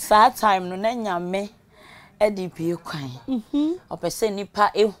rade sa time no na nyame edipie kwan opese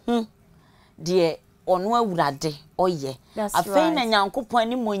nipa ehu de onu awurade oye afei na nyankopon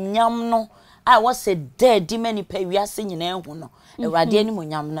ani monyam no I was a dead many pay we are singing ehu no awurade ani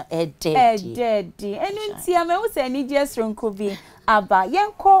monyam no dead enu ntia me wo se ni just ronko bi aba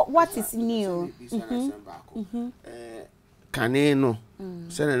yenko what is new kane no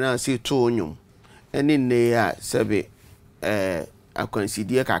se na se to onyum eni ne a sebe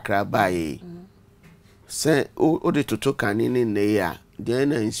akwansidie kakra bae se o de toto kane ni ne a de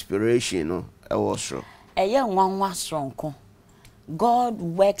na inspiration no also nwanwa stronko. God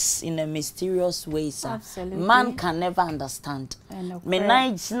works in a mysterious way, sir. Absolutely. Man can never understand. Me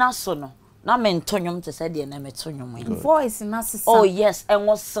na so no na me ntonyom te said na me tonyom voice na sisa. Oh yes, and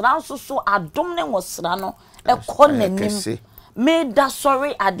was sra so adom ne was sra no ekọ nanim me da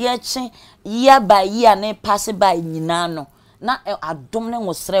sorry ade eche year by year na pass by nyina no na adom ne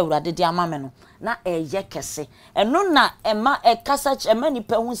was sra urade de ama me no na eye kese eno na ema ekasa ema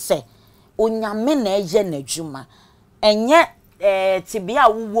nipa hu se onyame na eje n'adwuma enye tibia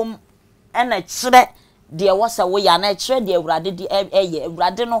wuwom ena kire de wasa wo ya na kire de awurade de eye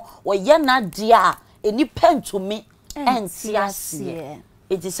awurade no wo ye na de a enipa ntumi entiase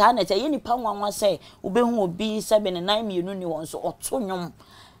it is na ye nipa nwanwa se obehu obi 79 mienu ni won so otonwom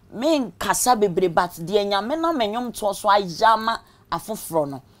men kasa bebre bat de nyame na menwom to so ajama afoforo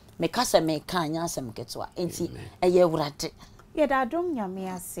no me kasa me ka anya asem ketewa enti eye awurade ye da dom nyame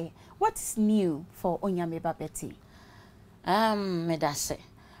ase. What is new for ONYAMEBA Betty? Me da se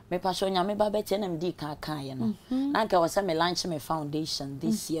me pa so ONYAMEBA Betty na me di kan ye no na nka wasa me launch me foundation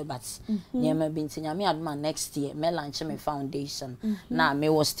this year but nyama binti nyame adoma next year me launch me foundation na me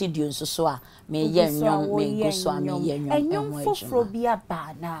was studio so a me ye nwom me go so a me ye nwom foforo bia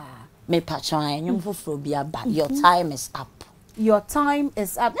ba na me pa cho nwom foforo bia ba your time is up. Your time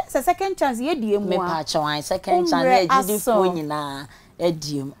is up. That's a second chance ye die mu me pa cho second chance e fo nyina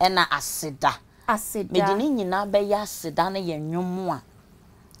ediem ena aseda medini nyina be ya aseda na ye nwom a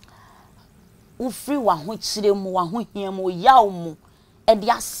ufri wa ho kire mu wa ho hia mu yaw mu e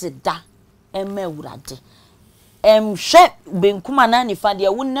de aseda ema awurade hwe benkuma na nifa de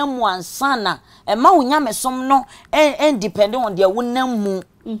wonam ansa na ema wonyamesom no independent on de wonam mu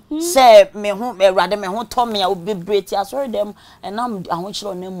se me ho awurade me ho to me a obebreti asori dem enam aho kire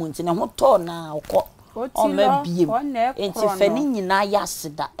onam mu nti ne ho to na okọ all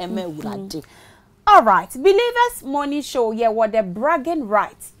right, Believers Morning Show, yeah, what the bragging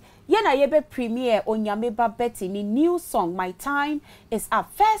rights. Yeah, na yebe premiere ONYAMEBA Betty ni new song My Time Is Up,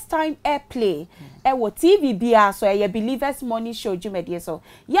 first time airplay. Wo TV bia so yeah Believers Morning Show jumedie so.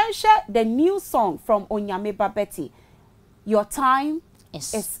 Yeah, share the new song from ONYAMEBA Betty. Your time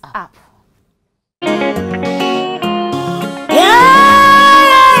is up.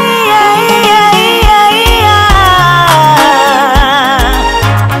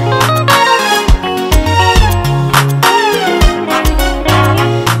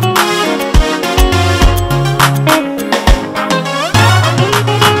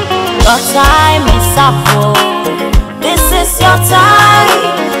 Your time is up, oh. This is your time.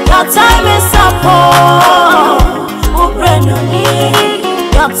 Your time is up, oh.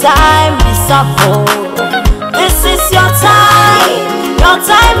 Your time is up, oh. This is your time. Your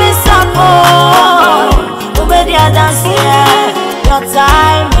time is up, oh. Your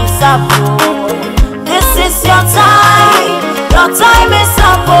time is up, oh. This is your time. Your time is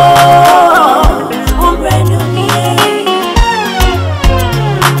up, oh.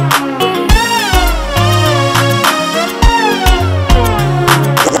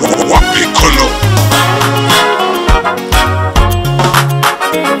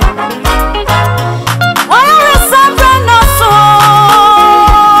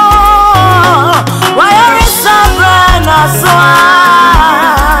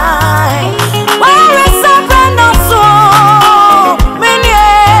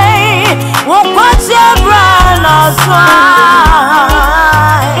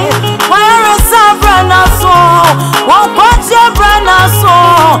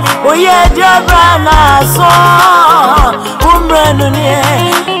 Oye Diabrana so umrenunie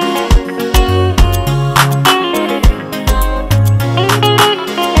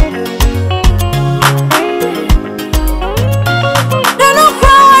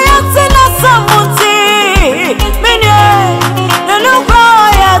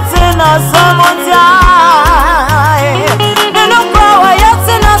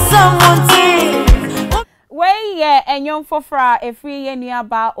For a free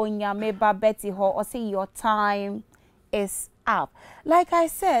nearby ONYAMEBA Betty Ho or say your time is up. Like I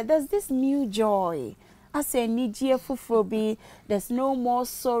said, there's this new joy. I say Nijie Fufubi, there's no more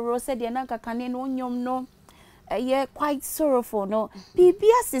sorrow. Said the Nanka Kanin Onyom no. Yeah, quite sorrowful. No,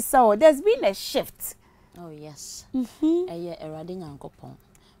 BBS is so there's been a shift. Oh yes. Yeah, erading Uncle Pon.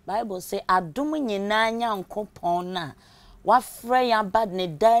 Bible say Adumini Nanya Uncle Pona. Wafre ya bad ne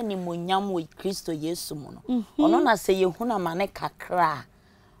da ni monyam we Kristo Yesu mu no ono na se yehuna mane kakra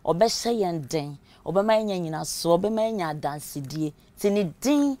obehye yenden obema nya nyina so obema nya dansedie ti ni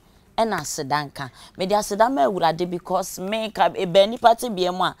din ena sedanka me dia sedama awurade because me ka ebani party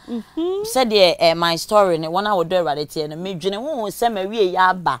biemu a said my story ne wona wodo awurade tie no medwene ho se ma wie ya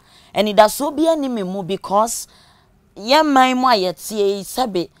aba eni da so bia ni me mu because ye man mu ayetie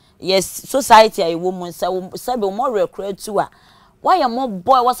sebe yes society I woman say more recruit to a why am more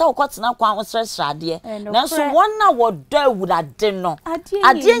boy was our cotton kwa stress rade na so one na wodo would ade no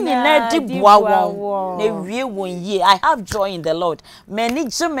ade nyina di boa won na wie won ye I have joy in the Lord many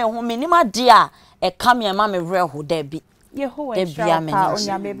jeme ho menima de a e kam ye ma me re ho da bi Yehowa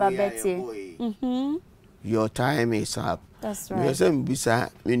ONYAMEBA Betty your time is up. That's right. Yes, bisa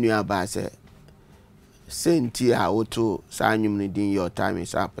menua ba say senti a woto sanyum ne din your time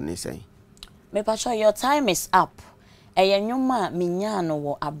is up ne say me pa sure your time is up eyenwuma minya no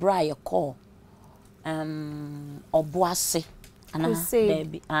wo abra ye call oboase ana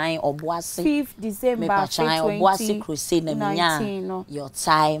baby ai oboase 5th December 2020 oboase crusade na minya your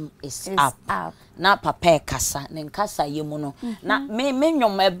time is up na papa kasa ne nkasa yemu no na me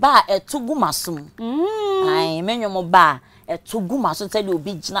menwom eba etugu masum ai menwom ba etuguma so tell you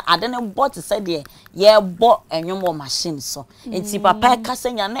obi gina ade ne bot said ye bo enwom machine so enti papa kasa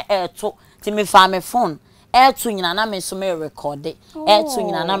nya na eto ti me fa me phone eto nyina na me so me record eto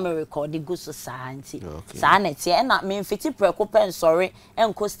nyina na me record go so santi sa na tie na me mfiti preko pen sorry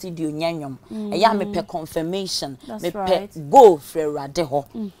enko studio nyanwom ya me pe confirmation me pe go frerade ho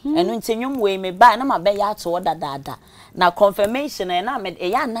eno enti nwom we me ba na ma be ya to dada na confirmation na me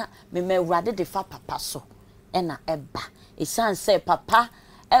ya na me rade de fa papa so ena eba isan say papa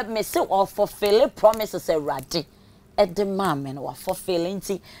me say or fulfill promises erade the man men or fulfilling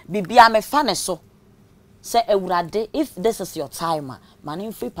ti bibia me fa ne so say ewurade if this is your time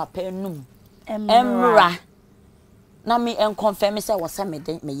man free papa num emra na me en confirm say was say me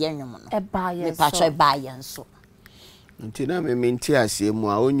yenwom no eba ye me patcho eba ye nso nti na me menti asem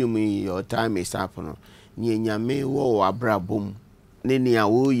a onyum your time is up no ni enyame wo abrabom ne ni a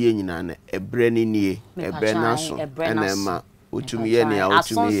wo ye nyina na ebre ne nie ebre na so ena ma otumi ye ne a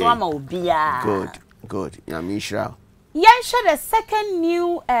otumi ye good nyamishra yen share the second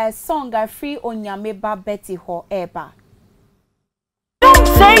new song free ONYAMEBA Betty Ho eba don't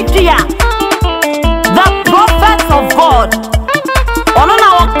say dear the prophet of God ono na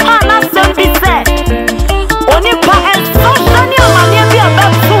wakana sembi say onipa en social ni amane bi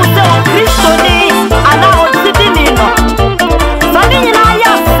abefu se o Kristo ni ana o sidini no sani nyina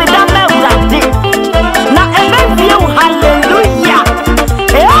ya sida me urade na ebevie hallelujah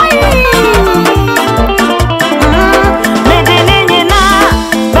medini nyina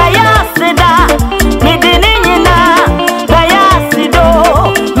baya sida medini nyina baya sido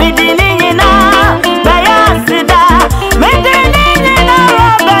medini nyina baya sida medini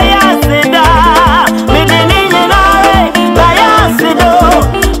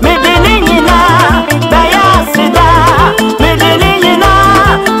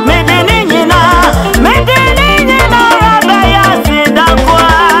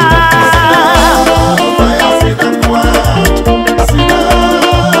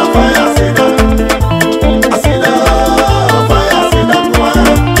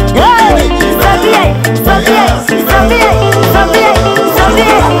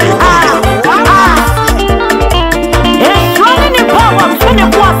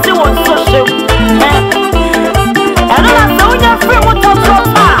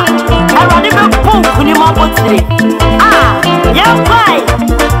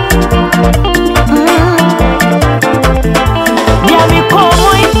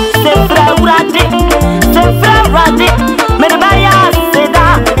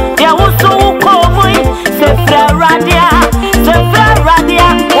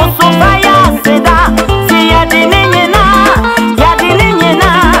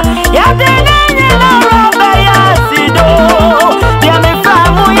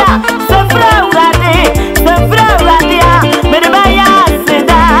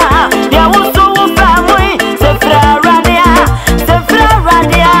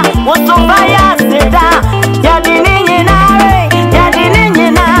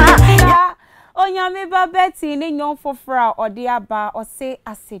odiaba ose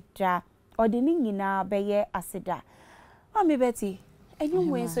aseda odini nyina beye aseda. Mami Betty,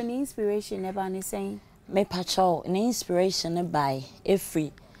 anyway so ni inspiration eba ni saying me pacho ni inspiration by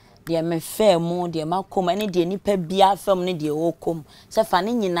every de me fair mo de makom ene de nipa bia fam ne de wokom se fa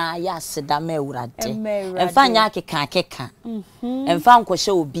ne nyina ya aseda ma awurade emfa nya akeka emfa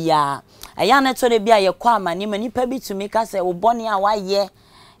nkohye obia aya na to de bia ye kwa amane ma nipa bi tumi ka se wo bone a waye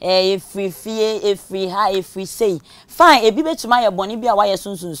efri fie efri ha efri sei fine ebi betuma ye bone bia waye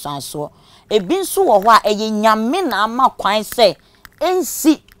sunsunsan so ebi nso wo ho a eye nyame na ama kwan se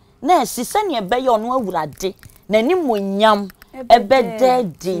ensi na esi se ne ebe ye ono awurade na ni monyam ebe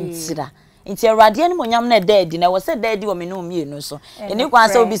dedi ntira nti awurade ni monyam na dedi na wo se dedi wo me no mienu so eni kwan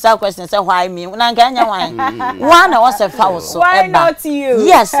se obisa question say why me na nka anya why one na wo se fa wo so why not you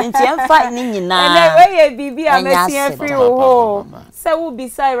yes nti emfa ni nyina and we ye bibi amesi afri wo say wo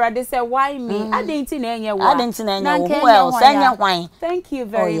bisa awurade say why me adenti na enye wo adenti na enye wo well say anya why. Thank you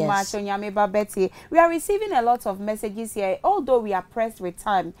very much Onyameba Betty. We are receiving a lot of messages here although we are pressed with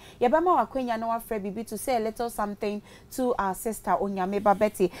time. Yebama wakwenya no afre bibi to say a little something to our sister Onyameba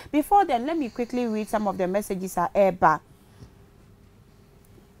Betty. Before then, let me quickly read some of the messages at Eba.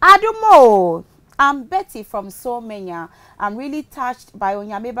 Adumo, I'm Betty from Somenya. I'm really touched by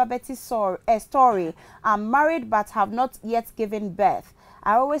Onyameba Betty's story. I'm married but have not yet given birth.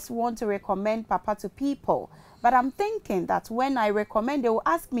 I always want to recommend Papa to people, but I'm thinking that when I recommend, they will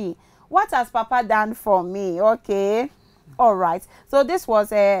ask me, what has Papa done for me? Okay. All right. So this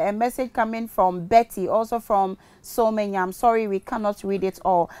was a message coming from Betty, also from Somenya. I'm sorry we cannot read it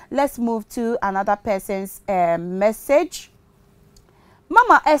all. Let's move to another person's message.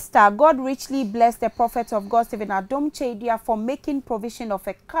 Mama Esther, God richly bless the prophet of God, stephenadomkyeiduah, for making provision of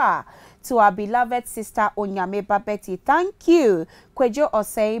a car to our beloved sister Onyameba Betty. Thank you. Kwejo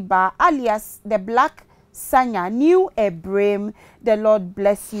Oseiba, alias the Black Sanya, New Ebrim. The Lord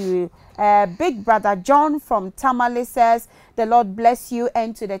bless you. Big brother John from Tamale says, the Lord bless you,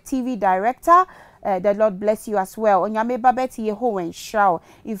 and to the TV director, the Lord bless you as well. Onyameba Betty Yehowen Shao.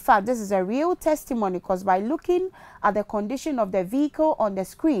 In fact, this is a real testimony because by looking at the condition of the vehicle on the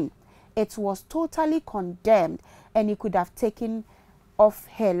screen, it was totally condemned and he could have taken off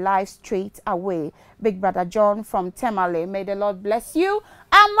her life straight away. Big brother John from Tamale, may the Lord bless you.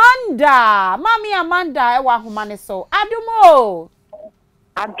 Amanda, Mami Amanda, ewa humaniso. Adumo.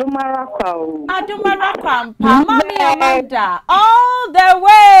 Adumara Kwampa, Mami Amanda, all the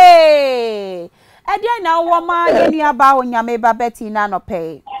way. Edia na woma yeni aba Onyameba Betty na no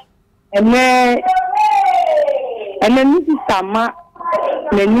pay. Ene nisi sama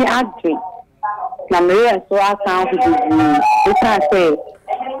neni adwe na mere so aka ho bibi o ka say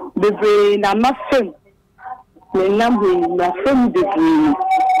bibi na mafem na nambu na fem bibi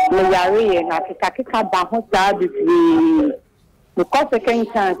na yare na kika ba ho sa bibi because second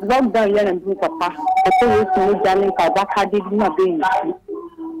chance lockdown ya na bi papa so we so jale ka ba ka de na be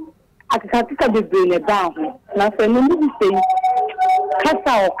akika bibi na ba ho na so no bi say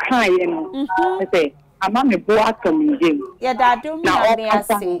kasa o kan ye no say ama me bo atom njem ya dadum na me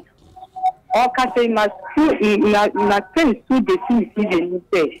ase o kasa ma na ten su de si de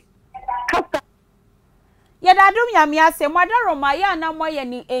say kasa ya dadum ya me ase modaroma ya na moye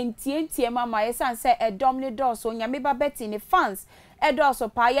ni entie mama yesan say edom ni dos Onyameba Betty ni fans edoso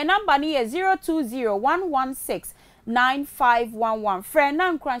pa ya number ni 0201169511 friend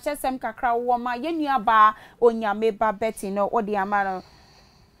na nkranche sem kakra wo ma yenuaba Onyameba Betty no odi amano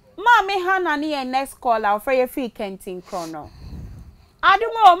Mami Hana ni your next caller for your free Kentin Chrono.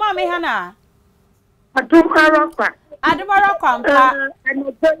 Adumo, Mami Hana. Adumara Kwampa.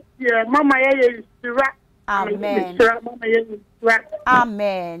 Mama ye sira. Amen. Mama ye sira.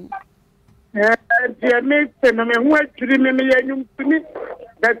 Amen. Dear me, me who actually me yum to me.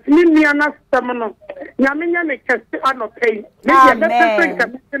 That me ana stamano. Yaminya me kasi anope. Amen.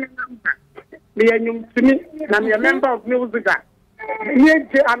 Me yum to me. I'm a member of music. Ye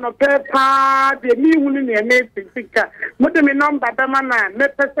anope pa de mi hunu ne me fika. Mo de me number da mana me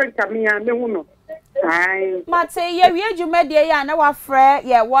person kamia me hunu. Ai. Mate ye wie dwumade ya na wa frɛ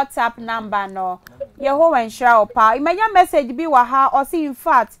ye WhatsApp number no. Ye ho ensure pa. Imenya message bi wa ha or see in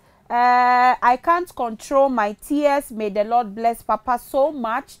fact I can't control my tears. May the Lord bless Papa so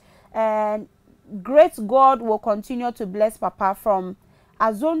much, and great God will continue to bless Papa from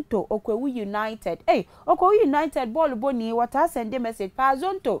Azonto, Okwewu United. Hey, Okwewu United, ball boni, what I send the message pa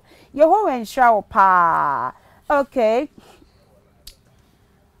Azonto. Yeho ensure pa. Okay.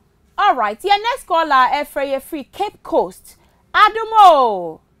 All right. Your next caller, free Cape Coast.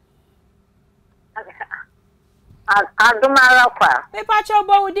 Adumo. Adumara kwa. Me pacho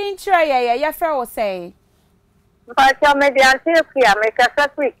bo udin try ya frɛ wo say. Mpacho me di Antioquia me kasa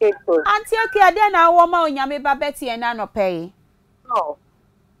free Cape. Antioquia de na wo ma Onyameba Betty e na no pay. Oh.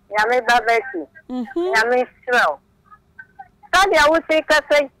 Nyameba Betty. Nyame Israel. Tadi a wo say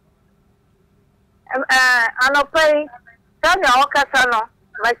kasa anopay tadi a wo kasa no.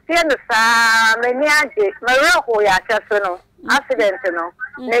 Ma tie no sa me ni age. Me reho ya kasa no. Accident no.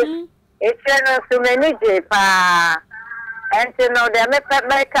 Eche no so me ni je pa. Enti no de me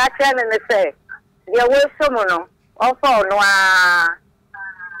ka che ne say. Dia wo so mo no. Ofo no a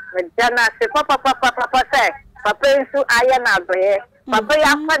me jana se papa say. Papa nso aya na bre. Papa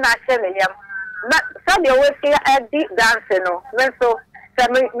ya fa na hye ne yam. Na so de wo see adi dance no. Me so se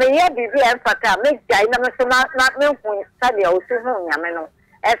me ye bibi enfata me jai na me so na me hu sa de wo so hu nyame no.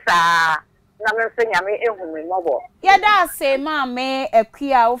 Esa na me so nyame ehu me mobo. Ye da say ma me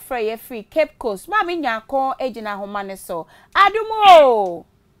akua wo frɛ ye free Cape Coast. Ma me nyako ejina homa ne so. Adumo.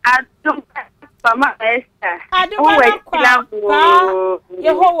 Adum Mama Esther. Aduma kwa.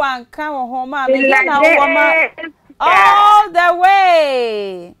 Yehowa nka wo ho ma me na wo ma. All the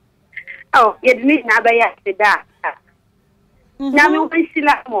way. Oh, you need na ba ya seda. Na me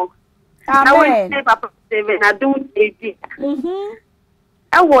wisila mo. Amen. Na papa seven na do eji.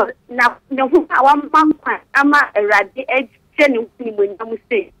 Awo na hu awa mampa ama erade eje ne hu mo nyam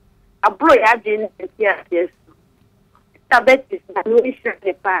se. Abro ya je ne yes. Tabetis na no issue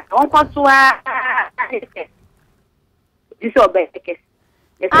ne pa. On kotoa. Disobeke.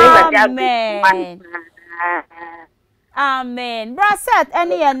 Amen. Amen. Braset,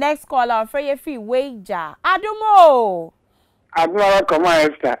 any your next caller for your free wager. Adumo. Adumara koma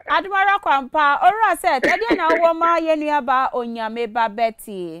Esther. Adumara kwampa. Ora set, edi na wo ma yenua ba Onyameba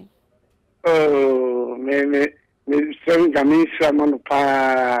Betty. Oh, me sing Gamisha manu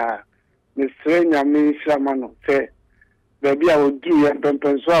pa. Me sing Gamisha manu se. Baby I would do ya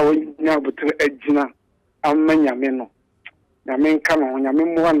pempenso a wo nya butre agina amma nyame no. Nyame nka no nyame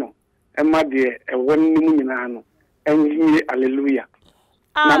mo no. Ema de ewo nimu nyina no. Enyi hallelujah.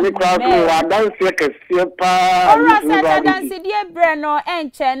 Na me kwa so wa dance kese pa. Ora se dance die bre no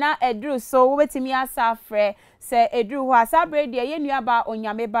enche na edru so wo betimi asafre se edru ho asabre de ye nua ba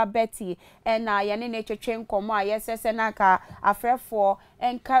Onyameba Betty na ye ne twetwe nkomo a yesese na ka afrefo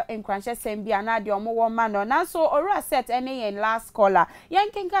enka enkranche sembia na de omo wo ma no na so ora set ene yen last caller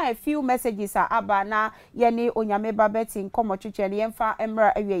yen kenka a few messages aba na ye ne Onyameba Betty nkomo twetwe ne yemfa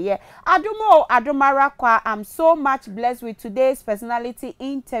emra awieye adumara kwa. I'm so much blessed with today's personality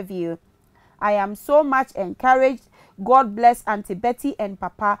interview. I am so much encouraged. God bless Auntie Betty and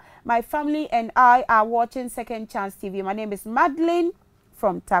Papa. My family and I are watching Second Chance TV. My name is Madeline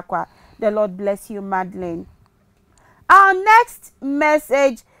from Takwa. The Lord bless you, Madeline. Our next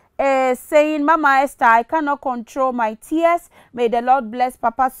message is saying, Mama Esther, I cannot control my tears. May the Lord bless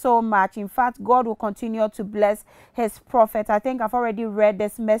Papa so much. In fact, God will continue to bless his prophet. I think I've already read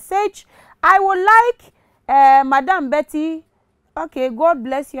this message. I would like Madam Betty. Okay, God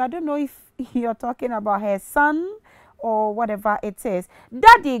bless you. I don't know if you're talking about her son or whatever it is.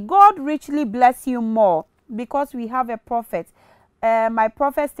 Daddy, God richly bless you more because we have a prophet. My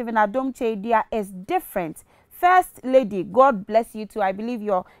prophet stephenadomkyeiduah is different. First Lady, God bless you too. I believe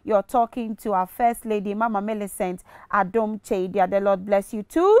you're talking to our First Lady, Mama Millicent Adomkyeiduah. The Lord bless you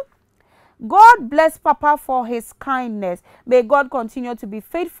too. God bless Papa for his kindness. May God continue to be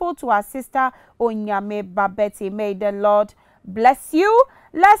faithful to our sister Onyameba Betty. May the Lord bless you.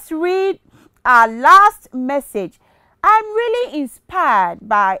 Let's read our last message. I'm really inspired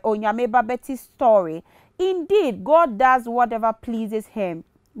by Onyameba Betty's story. Indeed, God does whatever pleases him.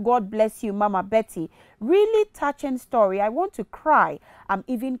 God bless you, Mama Betty. Really touching story. I want to cry. I'm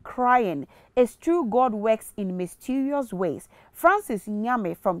even crying. It's true, God works in mysterious ways. Francis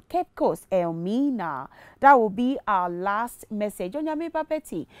Nyame from Cape Coast, Elmina. That will be our last message. Onyameba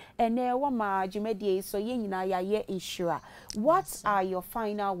Betty. And wama jumedie so yenina ya ye insure. What are your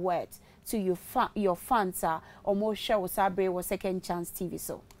final words to your fans or more show sabre or Second Chance TV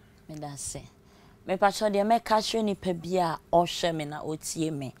so? Me da se. Me pacho de me catch ni pebia o hwe me na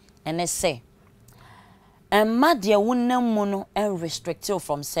otie me. Ene se. Emma de wonam mu no restrict you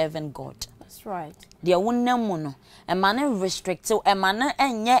from serving God. That's right. De wonam mu no emma na restrict you emma na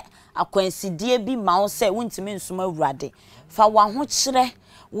enye akwansidie bi ma wo se wontimi nsoma awurade. Fa wa ho kire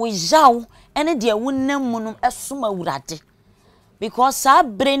wo yaw ene de wonam mu no esoma awurade. Because sa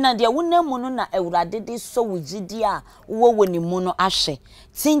brain na de wonam mu no na awurade de so wugidi a wo woni mu no ahwe.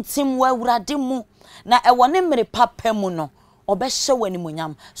 Tintim wa awurade mu na ewo ne mere papa mu no obehye wani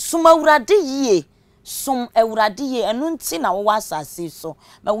munyam. Suma awurade yie. Som awurade ye enu nti na wo asase so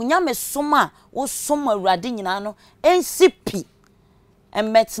ma wunyame som a wo som awurade nyina no ensipi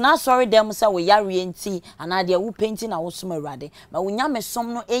Metna sorry dem say we yare enti anade wo painting na wo som awurade ma wonyame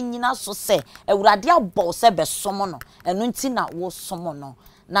som no enyina so se awurade abọ se be som no eno nti na wo som no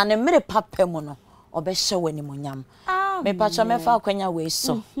na ne mere papem no obehye wani monyam me pacha me fa akwanya we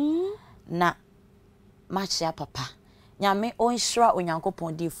so na machia papa nyame onhira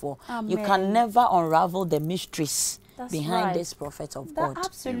onyankopon difo you can never unravel the mysteries behind this prophet of God.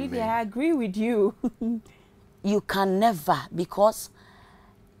 Absolutely. I agree with you. You can never, because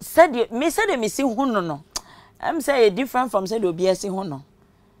said me see huno no. I'm say different from said obi esi huno.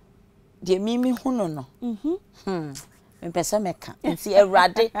 De me huno no. Me pesa meka. Nti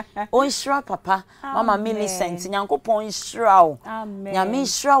Ewurade onhira papa mama Millicent nyankopon nhira o. Nyame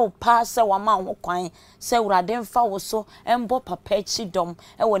nhira o pa se wa ma ho kwan se Ewurade mfa wo so embo papa echi dom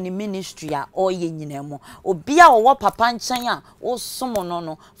e wo ni ministry a oye nyina mu. Obi a wo papa nchen a wo som no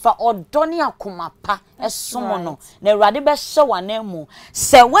no fa odoni akoma pa esom no. Na Ewurade be hye wa na mu.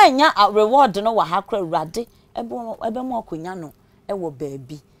 Se wanya reward no wa ha kra Ewurade ebe mo akonya no e wo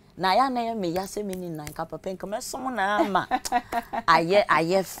baabi. Na ya na me ya se mini nan ka papa nka me som na ama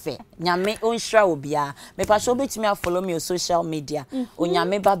aye fe nyame onhira obia me pa so betimi follow me on social media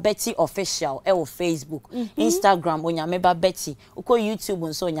ONYAMEBA Betty official e wo Facebook Instagram ONYAMEBA Betty uko YouTube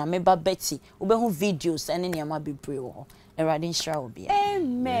nso ONYAMEBA Betty ubehu videos ene ne ma bebre wo erade nhira obia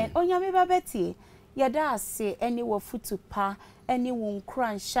amen ONYAMEBA Betty yada ase ene wo futu pa any one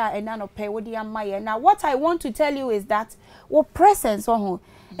cransha and none of pay with the maya. Now what I want to tell you is that what presence on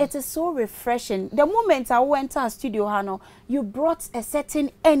it is so refreshing. The moment I went to our studio, Hano, you brought a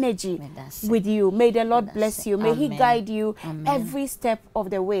certain energy with you. May the Lord bless you. May He guide you every step of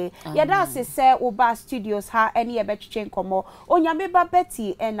the way. Yeah, that's say Oba Studios ha any ebetchen komo. ONYAMEBA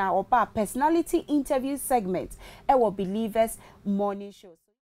Betty and our Oba personality interview segment. Our Believers Morning Show.